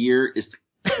spear is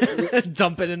to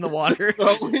dump it in the water.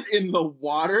 Throw it in the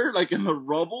water, like in the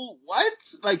rubble. What?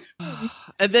 Like,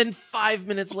 and then 5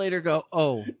 minutes later go,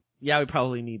 oh, yeah, we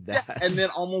probably need that. Yeah, and then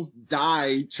almost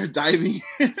die diving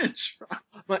in a truck.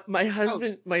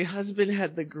 My husband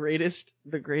had the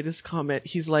greatest comment.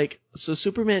 He's like, so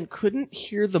Superman couldn't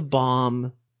hear the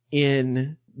bomb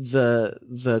in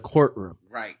the courtroom.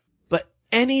 Right. But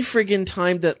any friggin'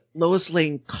 time that Lois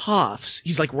Lane coughs,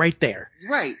 he's like right there.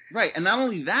 Right. And not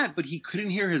only that, but he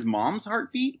couldn't hear his mom's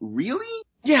heartbeat? Really?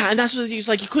 Yeah, and that's what he's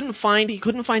like. He couldn't find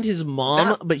his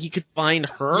mom, but he could find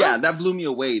her. Yeah, that blew me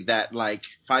away. That like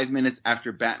 5 minutes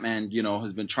after Batman, you know,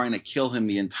 has been trying to kill him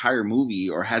the entire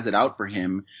movie or has it out for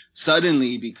him,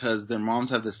 suddenly because their moms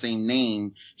have the same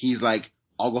name, he's like,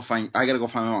 I gotta go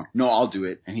find my mom. No, I'll do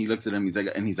it. And he looks at him,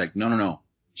 he's like, no,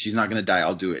 she's not gonna die.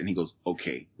 I'll do it. And he goes,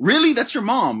 okay, really? That's your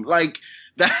mom? Like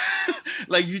that?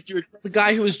 Like you're the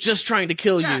guy who was just trying to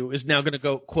kill you is now going to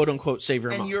go quote unquote save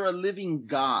your mom. And you're a living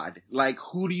god. Like,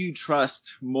 who do you trust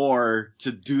more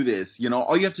to do this? You know,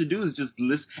 all you have to do is just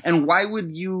listen. And why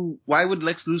would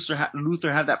Lex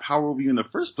Luthor have that power over you in the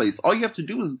first place? All you have to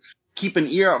do is keep an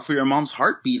ear out for your mom's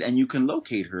heartbeat and you can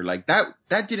locate her. Like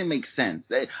that didn't make sense.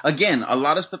 Again, a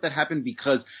lot of stuff that happened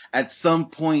because at some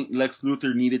point Lex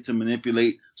Luthor needed to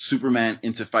manipulate Superman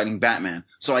into fighting Batman.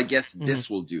 So I guess this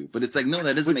will do. But it's like, no,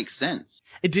 that doesn't make sense.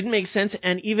 It didn't make sense.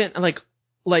 And even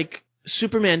like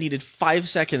Superman needed 5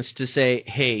 seconds to say,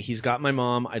 hey, he's got my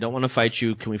mom. I don't want to fight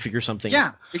you. Can we figure something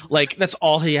out? Like that's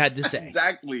all he had to say.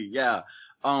 Exactly. Yeah.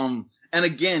 And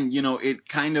again, you know,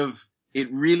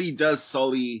 it really does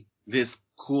sully this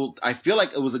cool. I feel like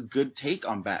it was a good take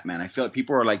on Batman. I feel like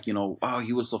people are like, you know, oh,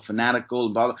 he was so fanatical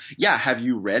and blah, blah. Yeah, have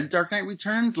you read Dark Knight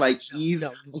Returns? Like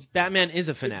Batman is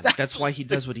a fanatic. That's why he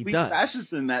does what he does.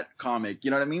 Fascist in that comic,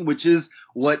 you know what I mean? Which is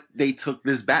what they took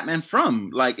this Batman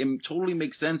from. Like, it totally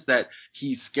makes sense that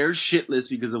he's scared shitless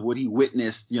because of what he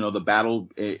witnessed. You know, the battle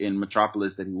in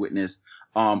Metropolis that he witnessed,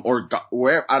 or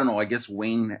where I don't know. I guess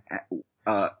Wayne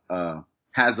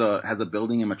has a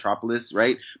building in Metropolis,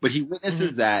 right? But he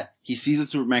witnesses that, he sees what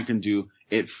Superman can do,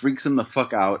 it freaks him the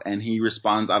fuck out, and he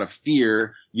responds out of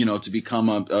fear, you know, to become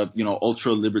a you know,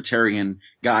 ultra libertarian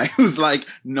guy who's like,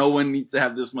 no one needs to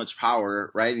have this much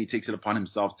power, right? And he takes it upon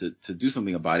himself to do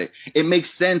something about it. It makes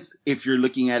sense if you're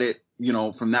looking at it, you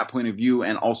know, from that point of view,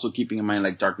 and also keeping in mind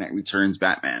like Dark Knight Returns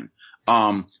Batman.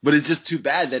 But it's just too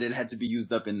bad that it had to be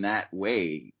used up in that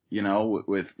way, you know,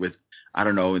 with I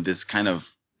don't know,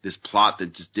 this plot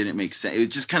that just didn't make sense.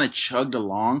 It just kind of chugged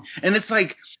along. And it's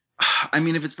like, I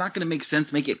mean, if it's not going to make sense,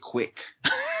 make it quick.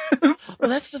 Well,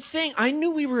 that's the thing. I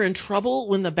knew we were in trouble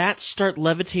when the bats start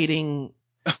levitating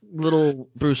little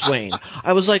Bruce Wayne.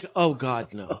 I was like, oh God,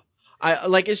 no.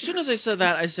 As soon as I said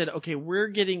that, I said, okay, we're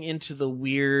getting into the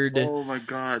weird. Oh my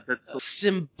God, that's so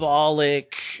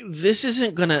symbolic. This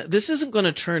isn't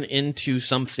gonna turn into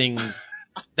something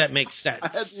that makes sense. I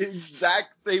had the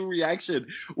exact same reaction.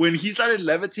 When he started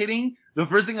levitating, the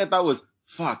first thing I thought was,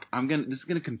 fuck, this is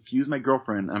gonna confuse my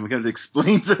girlfriend. I'm gonna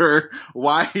explain to her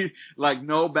why, like,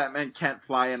 no, Batman can't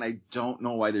fly, and I don't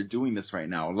know why they're doing this right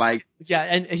now. Like, yeah,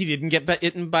 and he didn't get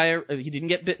bitten by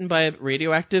a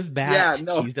radioactive bat. Yeah,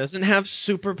 no. He doesn't have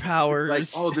superpowers. Like,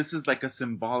 oh, this is like a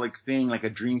symbolic thing, like a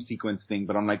dream sequence thing.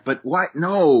 But I'm like, but what?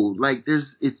 No, like,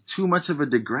 it's too much of a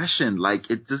digression. Like,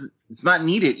 it's not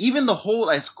needed. Even the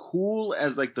whole, as cool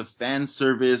as like the fan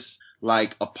service,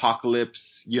 like Apocalypse,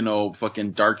 you know,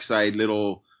 fucking Dark Side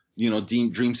little, you know,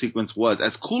 dream sequence was,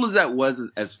 as cool as that was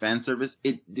as fan service,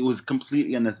 it was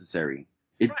completely unnecessary.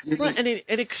 And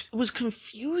it was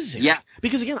confusing. Yeah.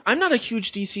 Because again, I'm not a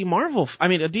huge a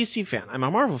DC fan. I'm a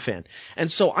Marvel fan.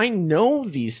 And so I know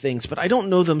these things, but I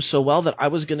don't know them so well that I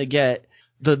was going to get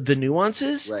the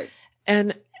nuances. Right.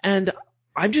 And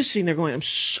I'm just sitting there going,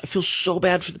 I feel so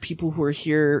bad for the people who are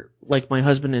here, like my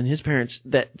husband and his parents,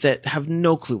 that have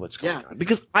no clue what's going on,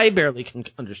 because I barely can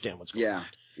understand what's going on.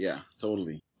 Yeah,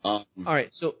 totally. All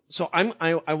right, so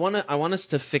I want us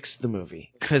to fix the movie,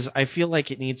 because I feel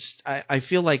like it needs. I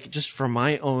feel like, just for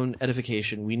my own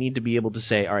edification, we need to be able to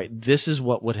say, all right, this is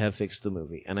what would have fixed the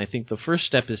movie. And I think the first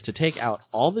step is to take out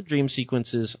all the dream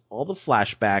sequences, all the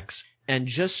flashbacks, and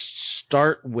just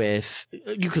start with.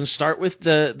 You can start with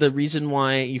the reason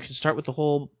why. You can start with the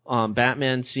whole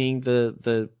Batman seeing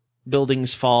the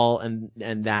buildings fall, and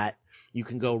that you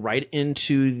can go right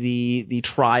into the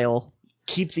trial.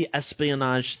 Keep the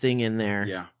espionage thing in there.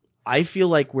 Yeah. I feel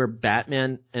like where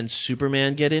Batman and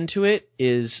Superman get into it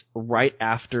is right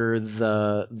after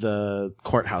the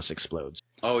courthouse explodes.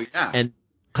 Oh, yeah. And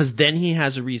because then he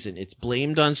has a reason. It's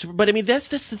blamed on Superman. But I mean, that's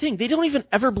the thing. They don't even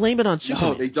ever blame it on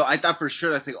Superman. No, they don't. I thought for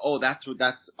sure that's like,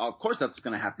 of course that's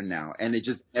going to happen now. And it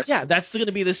just. Yeah, that's going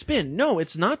to be the spin. No,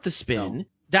 it's not the spin. No.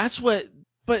 That's what.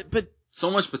 But. So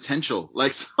much potential.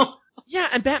 Like, so. Yeah,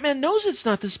 and Batman knows it's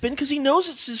not the spin because he knows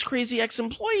it's his crazy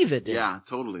ex-employee that did. Yeah,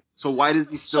 totally. So why does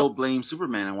he still blame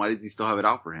Superman, and why does he still have it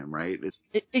out for him, right?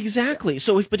 Exactly. Yeah.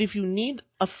 So, if you need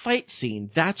a fight scene,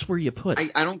 that's where you put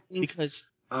it. I don't think, because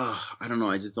I don't know.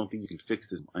 I just don't think you can fix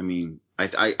this. I mean,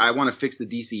 I want to fix the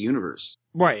DC universe.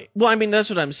 Right. Well, I mean, that's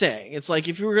what I'm saying. It's like,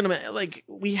 if you were gonna, like,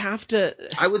 we have to.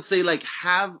 I would say, like,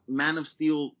 have Man of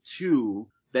Steel 2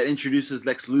 that introduces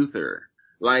Lex Luthor,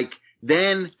 like.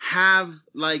 Then have,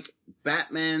 like,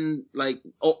 Batman, like,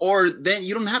 or then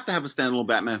you don't have to have a standalone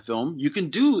Batman film. You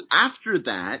can do after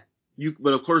that.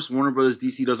 But of course, Warner Brothers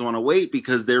DC doesn't want to wait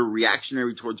because they're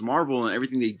reactionary towards Marvel, and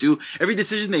everything they do, every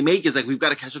decision they make is like, we've got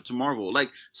to catch up to Marvel. Like,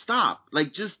 stop.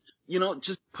 Like, just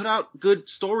put out good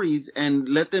stories and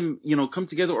let them, come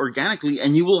together organically,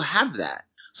 and you will have that.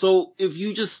 So if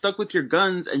you just stuck with your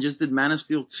guns and just did Man of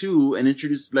Steel 2 and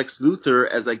introduced Lex Luthor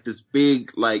as, like, this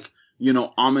big, like,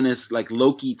 ominous, like,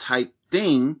 Loki type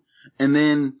thing, and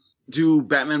then do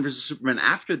Batman versus Superman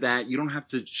after that, you don't have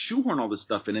to shoehorn all this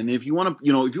stuff in. And if you want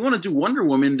to, do Wonder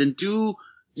Woman, then do,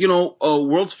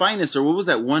 World's Finest, or what was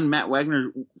that one Matt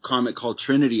Wagner comic called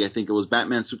Trinity? I think it was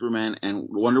Batman, Superman, and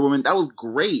Wonder Woman. That was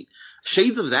great.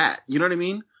 Shades of that. You know what I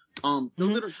mean? Well,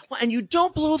 and you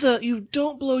don't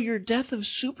blow your Death of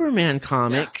Superman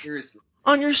comic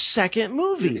on your second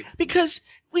movie, because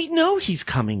we know he's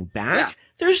coming back. Yeah.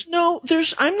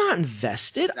 I'm not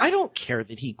invested. I don't care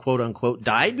that he quote unquote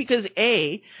died, because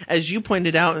as you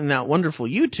pointed out in that wonderful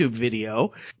YouTube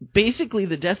video, basically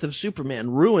the Death of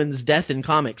Superman ruins death in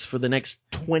comics for the next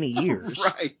 20 years.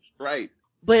 Right.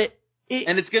 But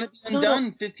it's going to be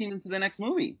undone 15 into the next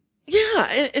movie. Yeah,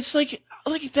 it's like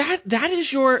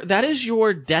that is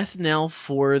your death knell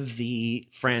for the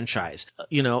franchise.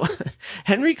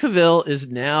 Henry Cavill is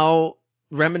now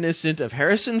reminiscent of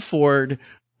Harrison Ford.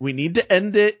 We need to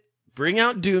end it, bring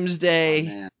out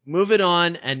Doomsday, move it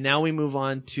on, and now we move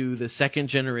on to the second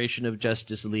generation of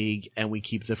Justice League, and we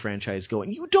keep the franchise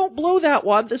going. You don't blow that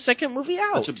wad the second movie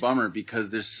out. Such a bummer, because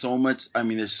there's so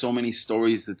many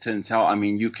stories to tell. I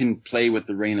mean, you can play with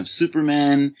the reign of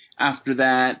Superman after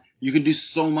that. You can do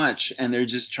so much, and they're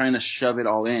just trying to shove it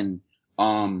all in.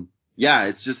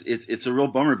 It's a real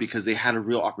bummer, because they had a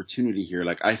real opportunity here.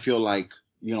 Like, I feel like,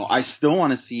 I still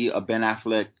want to see a Ben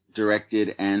Affleck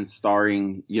directed and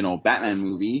starring, Batman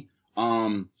movie.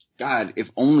 God, if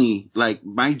only, like,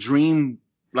 my dream,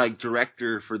 like,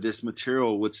 director for this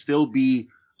material would still be,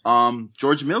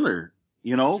 George Miller,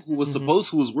 who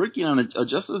was working on a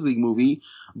Justice League movie.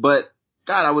 But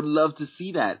God, I would love to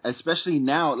see that, especially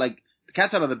now, like, the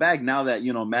cat's out of the bag now that,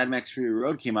 Mad Max Fury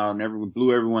Road came out and everyone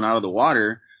blew everyone out of the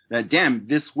water. That, damn,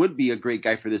 this would be a great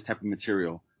guy for this type of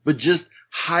material. But just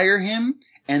hire him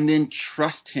and then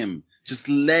trust him. Just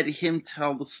let him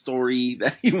tell the story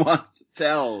that he wants to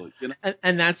tell.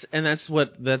 And that's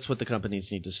what the companies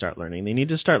need to start learning. They need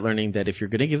to start learning that if you're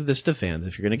going to give this to fans,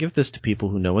 if you're going to give this to people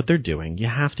who know what they're doing, you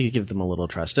have to give them a little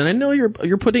trust. And I know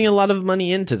you're putting a lot of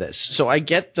money into this, so I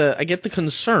get the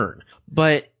concern,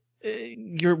 but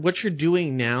what you're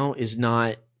doing now is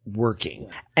not working.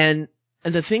 And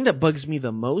the thing that bugs me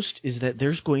the most is that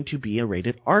there's going to be a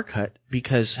rated R cut,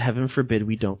 because heaven forbid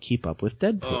we don't keep up with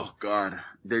Deadpool. Oh God,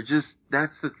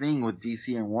 that's the thing with DC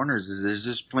and Warner's, is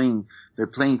they're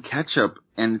playing catch up,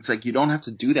 and it's like, you don't have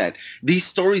to do that. These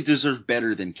stories deserve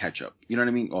better than catch up. You know what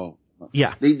I mean? Oh,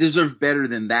 yeah, they deserve better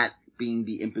than that being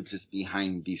the impetus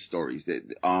behind these stories.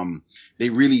 They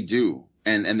really do,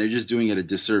 and they're just doing it a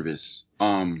disservice.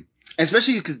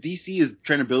 Especially because DC is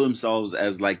trying to build themselves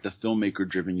as like the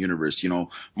filmmaker-driven universe. You know,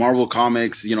 Marvel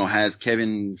Comics, you know, has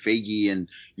Kevin Feige, and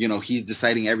you know he's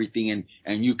deciding everything,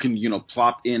 and you can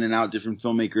plop in and out different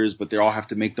filmmakers, but they all have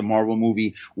to make the Marvel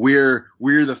movie. We're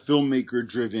the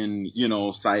filmmaker-driven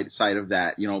side of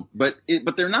that. But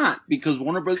they're not, because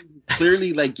Warner Brothers is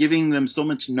clearly like giving them so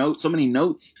many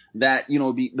notes that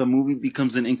the movie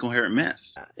becomes an incoherent mess.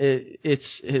 It's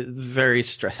very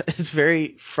it's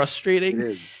very frustrating.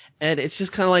 It is. And it's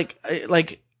just kind of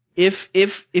like if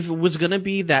it was going to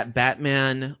be that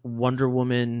Batman Wonder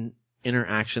Woman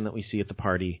interaction that we see at the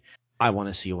party, I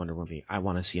want to see a Wonder Woman movie. I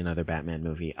want to see another Batman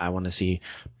movie. I want to see,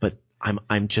 but I'm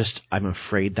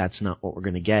afraid that's not what we're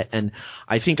going to get. And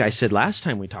I think I said last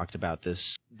time we talked about this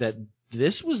that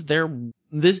this was their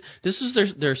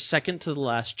second to the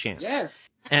last chance. Yes.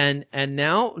 And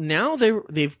now they're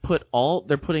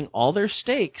putting all their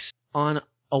stakes on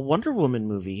a Wonder Woman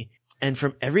movie. And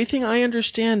from everything I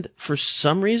understand, for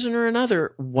some reason or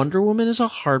another, Wonder Woman is a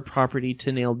hard property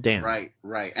to nail down. Right.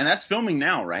 And that's filming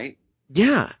now, right?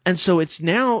 Yeah. And so it's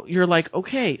now, you're like,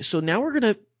 okay, so now we're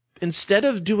going to, instead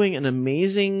of doing an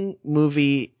amazing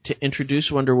movie to introduce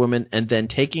Wonder Woman and then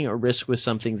taking a risk with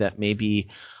something that may be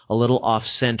a little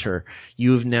off-center,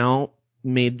 you've now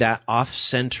made that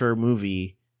off-center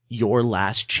movie your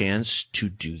last chance to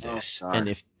do this. And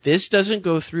if this doesn't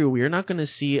go through, we are not going to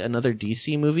see another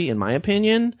DC movie, in my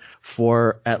opinion,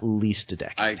 for at least a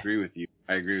decade. I agree with you.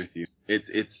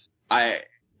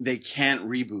 They can't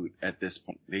reboot at this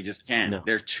point. They just can't. No.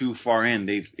 They're too far in.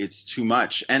 It's too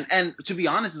much. And to be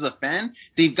honest, as a fan,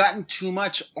 they've gotten too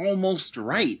much almost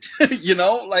right.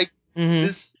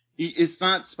 This. It's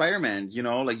not Spider-Man.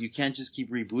 Like you can't just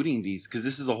keep rebooting these, because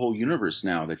this is a whole universe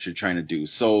now that you're trying to do.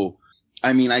 So.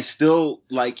 I mean, I still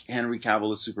like Henry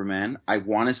Cavill as Superman. I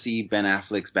want to see Ben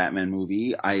Affleck's Batman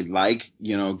movie. I like,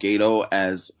 Gato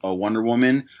as a Wonder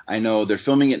Woman. I know they're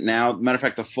filming it now. Matter of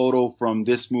fact, the photo from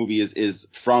this movie is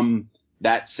from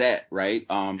that set, right?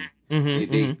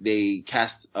 They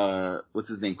cast, what's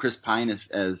his name? Chris Pine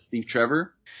as Steve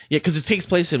Trevor. Yeah, because it takes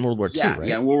place in World War II, right?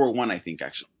 Yeah, World War I think,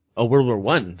 actually. Oh, World War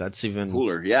One. That's even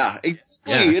cooler. Yeah, exactly.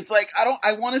 Yeah. It's like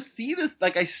I want to see this.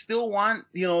 Like I still want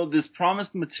this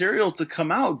promised material to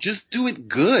come out. Just do it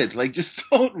good. Like just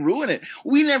don't ruin it.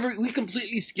 We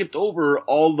completely skipped over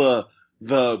all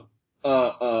the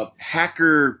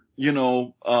hacker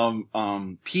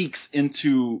peeks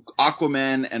into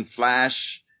Aquaman and Flash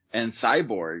and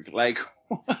Cyborg. Like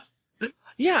what?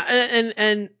 Yeah,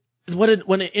 and what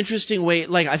an interesting way.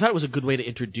 Like I thought it was a good way to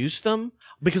introduce them.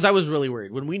 Because I was really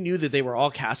worried when we knew that they were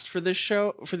all cast for these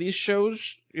shows.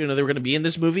 They were going to be in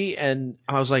this movie, and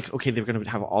I was like, okay, they're going to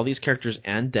have all these characters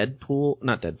and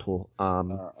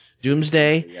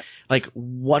Doomsday. Yeah. Like,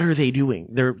 what are they doing?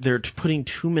 They're putting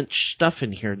too much stuff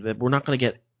in here that we're not going to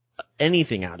get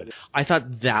anything out of it. I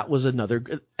thought that was another.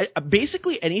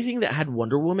 Basically, anything that had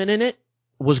Wonder Woman in it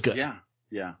was good.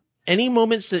 Yeah. Any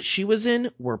moments that she was in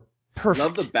were perfect.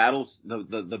 Love the battles,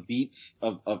 the beats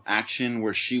of action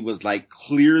where she was like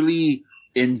clearly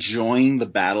enjoying the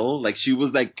battle. Like she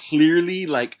was like clearly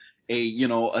like a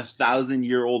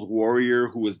 1,000-year-old warrior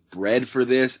who was bred for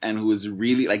this and who was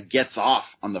really like gets off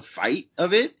on the fight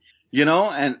of it,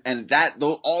 and that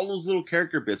all those little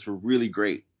character bits were really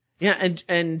great. Yeah,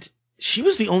 and she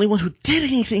was the only one who did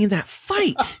anything in that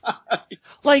fight.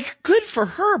 Like, good for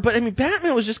her, but I mean,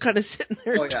 Batman was just kind of sitting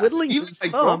there twiddling his thumbs. My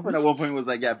girlfriend at one point was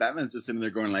like, yeah, Batman's just sitting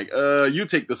there going like, you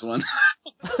take this one.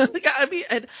 I mean,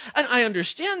 and I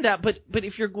understand that, but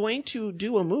if you're going to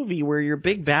do a movie where your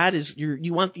big bad is,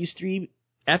 you want these three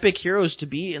epic heroes to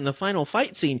be in the final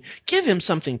fight scene, give him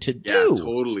something to do. Yeah,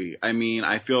 totally. I mean,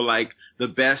 I feel like the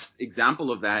best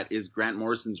example of that is Grant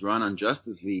Morrison's run on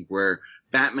Justice League, where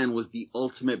Batman was the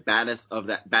ultimate badass of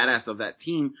that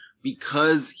team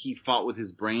because he fought with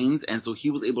his brains, and so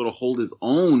he was able to hold his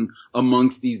own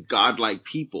amongst these godlike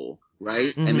people,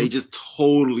 right? Mm-hmm. And they just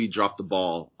totally dropped the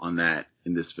ball on that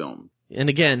in this film. And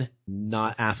again,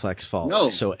 not Affleck's fault.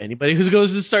 No. So anybody who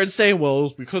goes to start saying, well,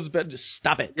 it's because Ben, just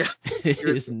stop it. Yeah.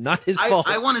 It is not his fault.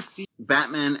 I want to see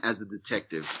Batman as a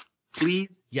detective. Please,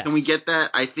 yes. Can we get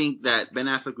that? I think that Ben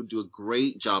Affleck would do a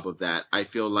great job of that. I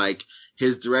feel like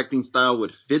his directing style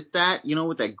would fit that,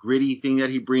 with that gritty thing that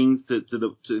he brings that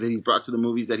he's brought to the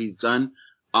movies that he's done.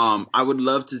 I would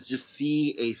love to just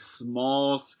see a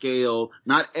small scale.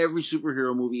 Not every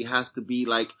superhero movie has to be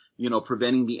like,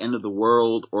 preventing the end of the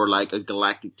world or like a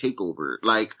galactic takeover.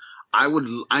 Like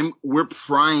we're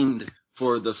primed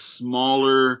for the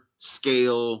smaller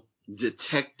scale,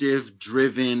 detective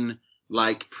driven,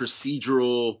 like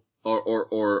procedural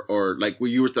or like where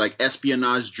you were like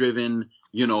espionage driven,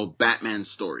 Batman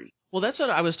story. Well, that's what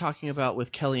I was talking about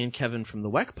with Kelly and Kevin from the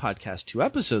WEC podcast 2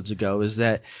 episodes ago, is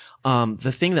that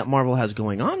the thing that Marvel has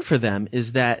going on for them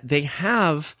is that they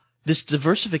have this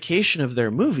diversification of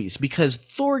their movies, because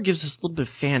Thor gives us a little bit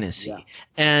of fantasy,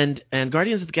 and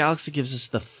Guardians of the Galaxy gives us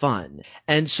the fun.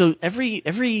 And so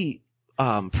every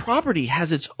property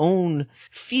has its own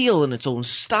feel and its own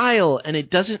style, and it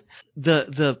doesn't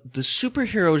the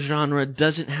superhero genre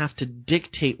doesn't have to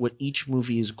dictate what each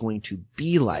movie is going to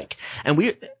be like. And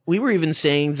we were even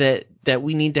saying that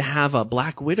we need to have a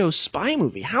Black Widow spy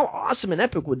movie. How awesome and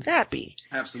epic would that be?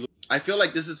 Absolutely. I feel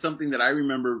like this is something that I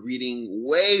remember reading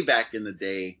way back in the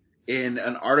day in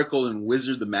an article in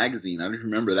Wizard the magazine. I don't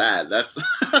remember that. That's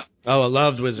oh, I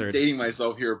loved Wizard. Dating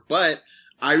myself here, but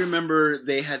I remember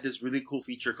they had this really cool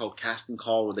feature called Cast and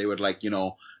Call, where they would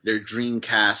their dream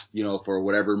cast, for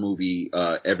whatever movie,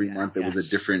 every month there was a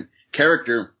different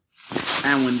character.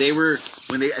 And when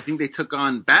I think they took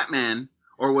on Batman,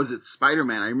 or was it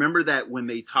Spider-Man? I remember that when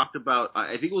they talked about,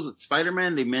 I think it was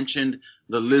Spider-Man, they mentioned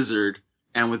the Lizard,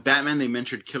 and with Batman they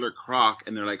mentioned Killer Croc,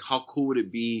 and they're like, how cool would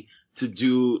it be to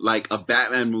do like a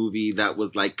Batman movie that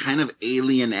was like kind of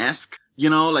alien-esque?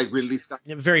 Really stuff.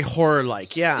 Very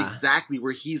horror-like, yeah. Exactly,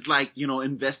 where he's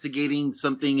investigating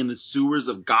something in the sewers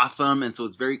of Gotham, and so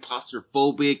it's very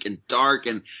claustrophobic and dark,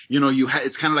 and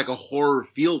it's kind of like a horror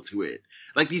feel to it.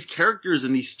 Like, these characters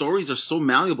and these stories are so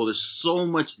malleable. There's so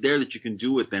much there that you can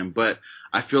do with them, but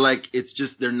I feel like it's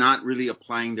just they're not really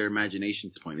applying their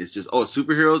imagination's point. It's just,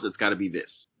 superheroes, it's got to be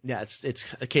this. Yeah, it's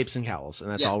capes and cowls, and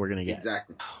that's all we're going to get.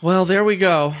 Exactly. Well, there we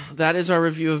go. That is our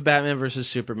review of Batman versus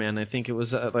Superman. I think it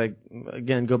was,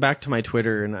 again, go back to my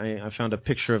Twitter, and I found a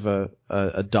picture of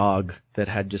a dog that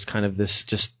had just kind of this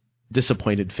just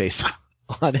disappointed face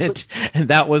on it, and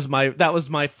that was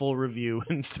my full review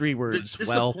in 3 words.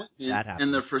 Well, that happened.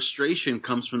 And the frustration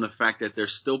comes from the fact that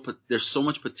there's so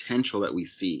much potential that we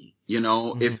see.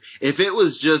 Mm-hmm. If it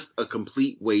was just a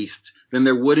complete waste, then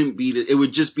there wouldn't be it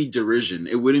would just be derision.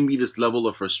 It wouldn't be this level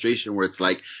of frustration where it's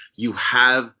like you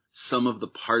have some of the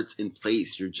parts in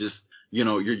place. You're just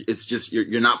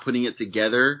you're not putting it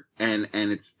together, and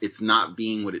it's not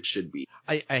being what it should be.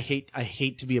 I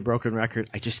hate to be a broken record.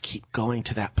 I just keep going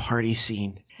to that party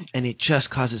scene, and it just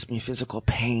causes me physical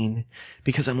pain,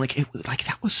 because I'm like,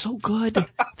 that was so good.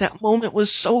 That moment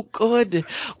was so good.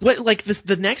 What, like,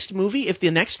 the next movie? If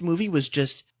the next movie was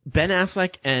just Ben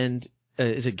Affleck and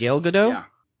is it Gal Gadot?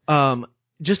 Yeah.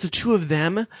 Just the 2 of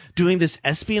them doing this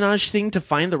espionage thing to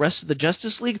find the rest of the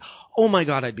Justice League. Oh my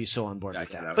God, I'd be so on board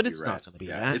with that. But it's not going to be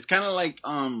that. It's kind of like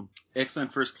X-Men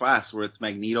First Class, where it's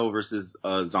Magneto versus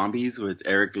zombies, where it's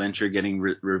Eric Lehnsherr getting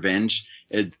revenge.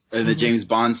 It's the James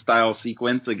Bond style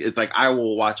sequence. Like, it's like, I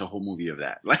will watch a whole movie of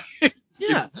that. Like,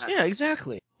 yeah,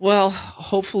 exactly. Well,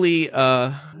 hopefully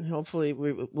we'll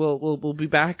be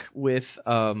back with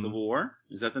Civil War.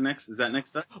 Is that next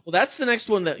up? Well, that's the next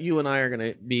one that you and I are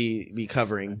going to be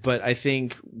covering. But I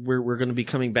think we're going to be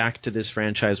coming back to this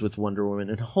franchise with Wonder Woman,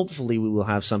 and hopefully we will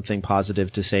have something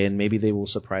positive to say, and maybe they will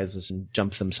surprise us and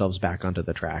jump themselves back onto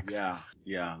the tracks. Yeah.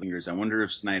 I wonder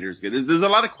if Snyder's good. There's a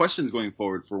lot of questions going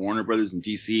forward for Warner Brothers and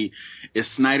DC. Is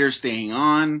Snyder staying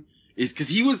on? Because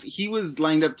he was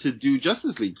lined up to do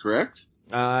Justice League, correct?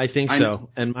 I think so.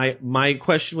 And my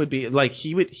question would be, like,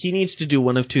 he needs to do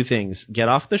one of 2 things: get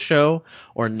off the show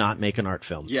or not make an art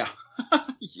film. Yeah.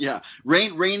 Yeah.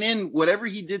 Rein in whatever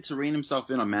he did to rein himself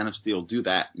in on Man of Steel. Do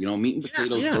that. Meat and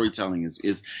potatoes storytelling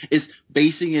is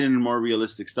basing it in more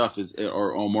realistic stuff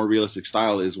or more realistic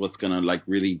style is what's going to like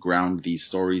really ground these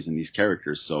stories and these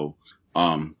characters. So,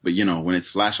 but when it's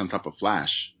Flash on top of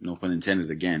Flash, no pun intended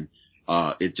again,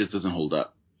 it just doesn't hold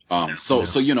up. So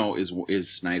is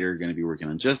Snyder going to be working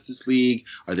on Justice League?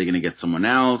 Are they going to get someone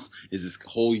else? Is this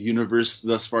whole universe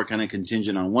thus far kind of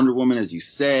contingent on Wonder Woman, as you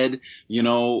said?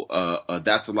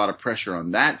 That's a lot of pressure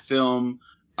on that film.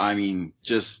 I mean,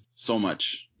 just so much.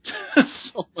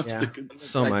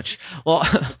 So much. Well,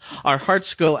 our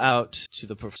hearts go out to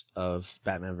the purpose of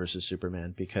Batman versus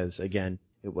Superman, because, again,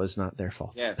 it was not their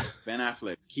fault. Yes, Ben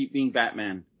Affleck, keep being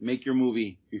Batman. Make your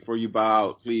movie before you bow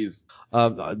out, please.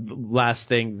 Last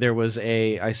thing, there was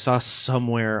I saw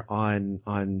somewhere on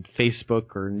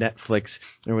Facebook or Netflix,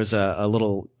 there was a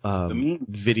little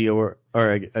video or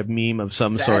a meme of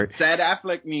some sort. Sad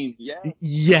Affleck meme, yeah.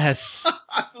 Yes.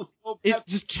 I feel so bad. It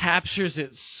just captures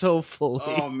it so fully.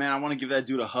 Oh, man, I want to give that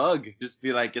dude a hug. Just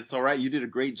be like, it's all right, you did a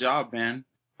great job, man.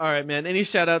 All right, man. Any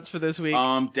shout-outs for this week?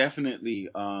 Definitely.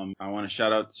 I want to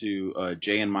shout out to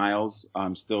Jay and Miles.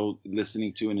 I'm still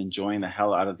listening to and enjoying the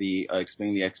hell out of the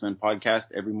Explaining the X-Men podcast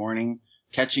every morning.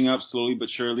 Catching up slowly but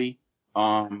surely.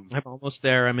 Um, I'm almost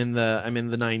there. I'm in the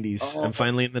 90s. Oh, I'm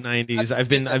finally in the 90s. I've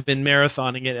been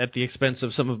marathoning it at the expense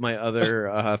of some of my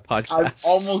other podcasts. I'm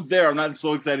almost there. I'm not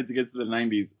so excited to get to the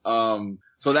 90s.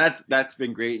 So that's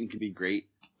been great and can be great.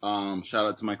 Shout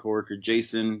out to my coworker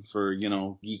Jason for,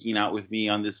 geeking out with me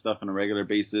on this stuff on a regular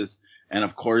basis. And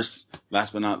of course,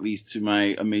 last but not least, to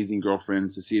my amazing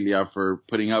girlfriend Cecilia for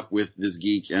putting up with this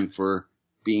geek and for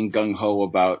being gung ho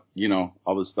about,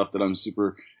 all the stuff that I'm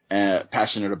super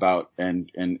passionate about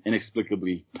and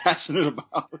inexplicably passionate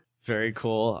about. Very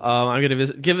cool. I'm going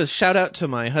to give a shout out to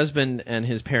my husband and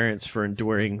his parents for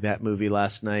enduring that movie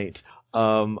last night.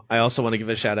 I also want to give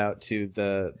a shout out to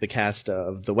the cast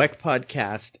of the WEC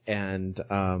podcast and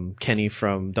Kenny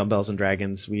from Dumbbells and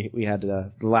Dragons. We had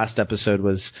the last episode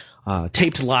was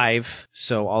taped live,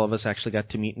 so all of us actually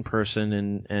got to meet in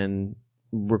person and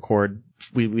record.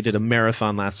 We did a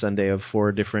marathon last Sunday of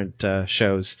 4 different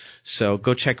shows. So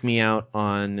go check me out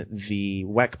on the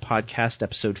WEC podcast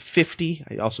episode 50.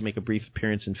 I also make a brief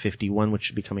appearance in 51, which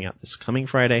should be coming out this coming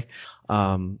Friday.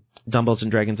 Dumbbells and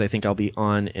Dragons, I think I'll be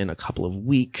on in a couple of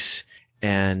weeks.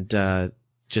 And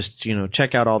just,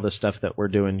 check out all the stuff that we're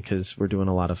doing because we're doing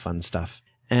a lot of fun stuff.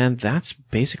 And that's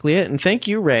basically it. And thank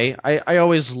you, Ray. I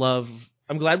always love...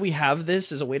 I'm glad we have this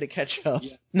as a way to catch up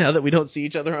now that we don't see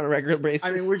each other on a regular basis.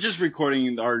 I mean, we're just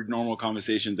recording our normal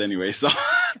conversations anyway, so...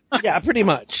 Yeah, pretty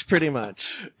much.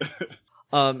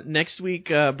 Next week,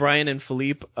 Brian and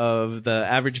Philippe of the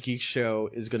Average Geek Show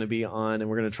is going to be on, and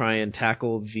we're going to try and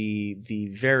tackle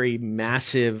the very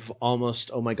massive,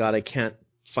 almost, oh my god, I can't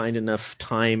find enough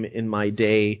time in my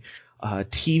day,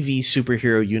 TV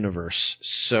superhero universe.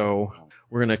 So...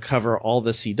 we're going to cover all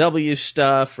the CW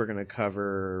stuff. We're going to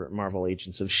cover Marvel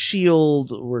Agents of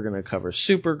S.H.I.E.L.D. We're going to cover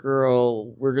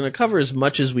Supergirl. We're going to cover as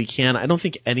much as we can. I don't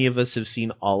think any of us have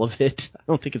seen all of it. I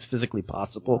don't think it's physically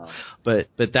possible. Wow. But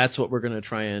that's what we're going to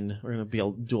try and we're going to be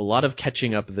able to do a lot of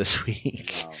catching up this week.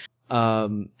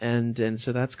 Wow. And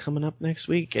so that's coming up next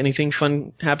week. Anything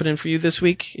fun happening for you this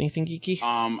week? Anything geeky?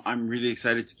 I'm really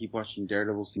excited to keep watching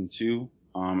Daredevil Season 2.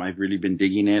 I've really been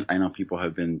digging it. I know people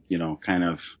have been, kind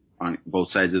of on both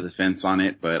sides of the fence on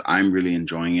it, but I'm really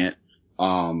enjoying it.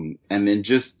 And then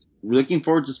just looking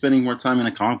forward to spending more time in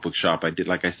a comic book shop. I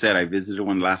visited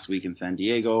one last week in San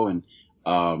Diego, and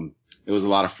it was a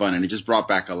lot of fun, and it just brought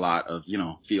back a lot of,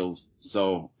 feels.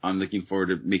 So I'm looking forward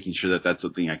to making sure that that's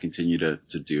something I continue to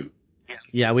do.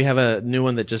 Yeah, we have a new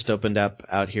one that just opened up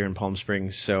out here in Palm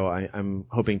Springs, so I'm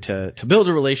hoping to build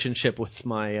a relationship with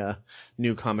my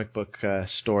new comic book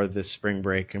store this spring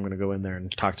break. I'm going to go in there and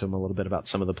talk to them a little bit about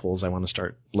some of the pulls I want to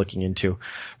start looking into,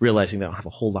 realizing that I don't have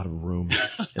a whole lot of room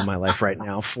in my life right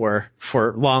now for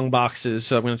long boxes,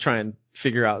 so I'm going to try and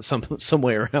figure out some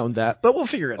way around that, but we'll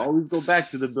figure it out. Always go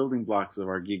back to the building blocks of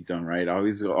our geekdom, right?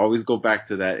 Always go back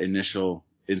to that initial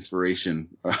inspiration.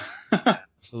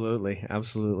 Absolutely.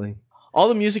 All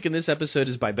the music in this episode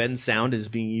is by Ben Sound, is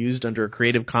being used under a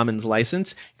Creative Commons license.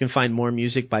 You can find more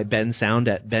music by Ben Sound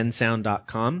at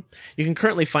bensound.com. You can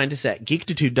currently find us at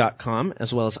geektitude.com,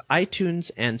 as well as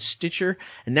iTunes and Stitcher,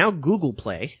 and now Google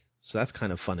Play, so that's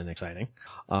kind of fun and exciting.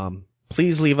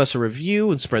 Please leave us a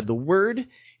review and spread the word.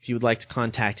 If you would like to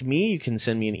contact me, you can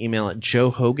send me an email at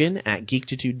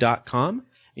joehogan@geektitude.com.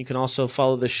 You can also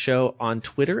follow the show on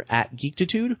Twitter at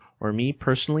Geektitude, or me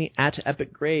personally at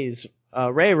Epic Grays.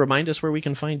 Ray, remind us where we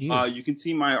can find you. You can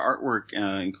see my artwork,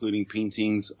 including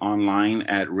paintings, online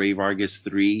at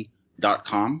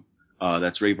rayvargas3.com.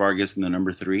 That's Ray Vargas and the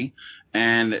number 3.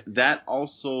 And that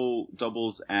also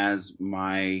doubles as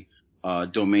my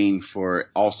domain for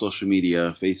all social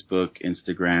media, Facebook,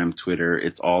 Instagram, Twitter.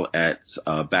 It's all at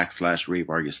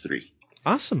 /rayvargas3.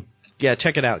 Awesome. Yeah,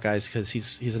 check it out, guys, because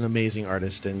he's an amazing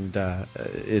artist, and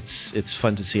it's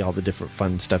fun to see all the different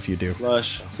fun stuff you do.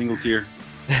 Lush, single tier.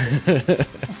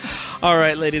 All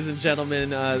right, ladies and gentlemen,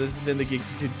 this has been the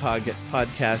Geektitude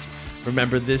podcast.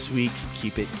 Remember, this week,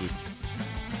 keep it geek.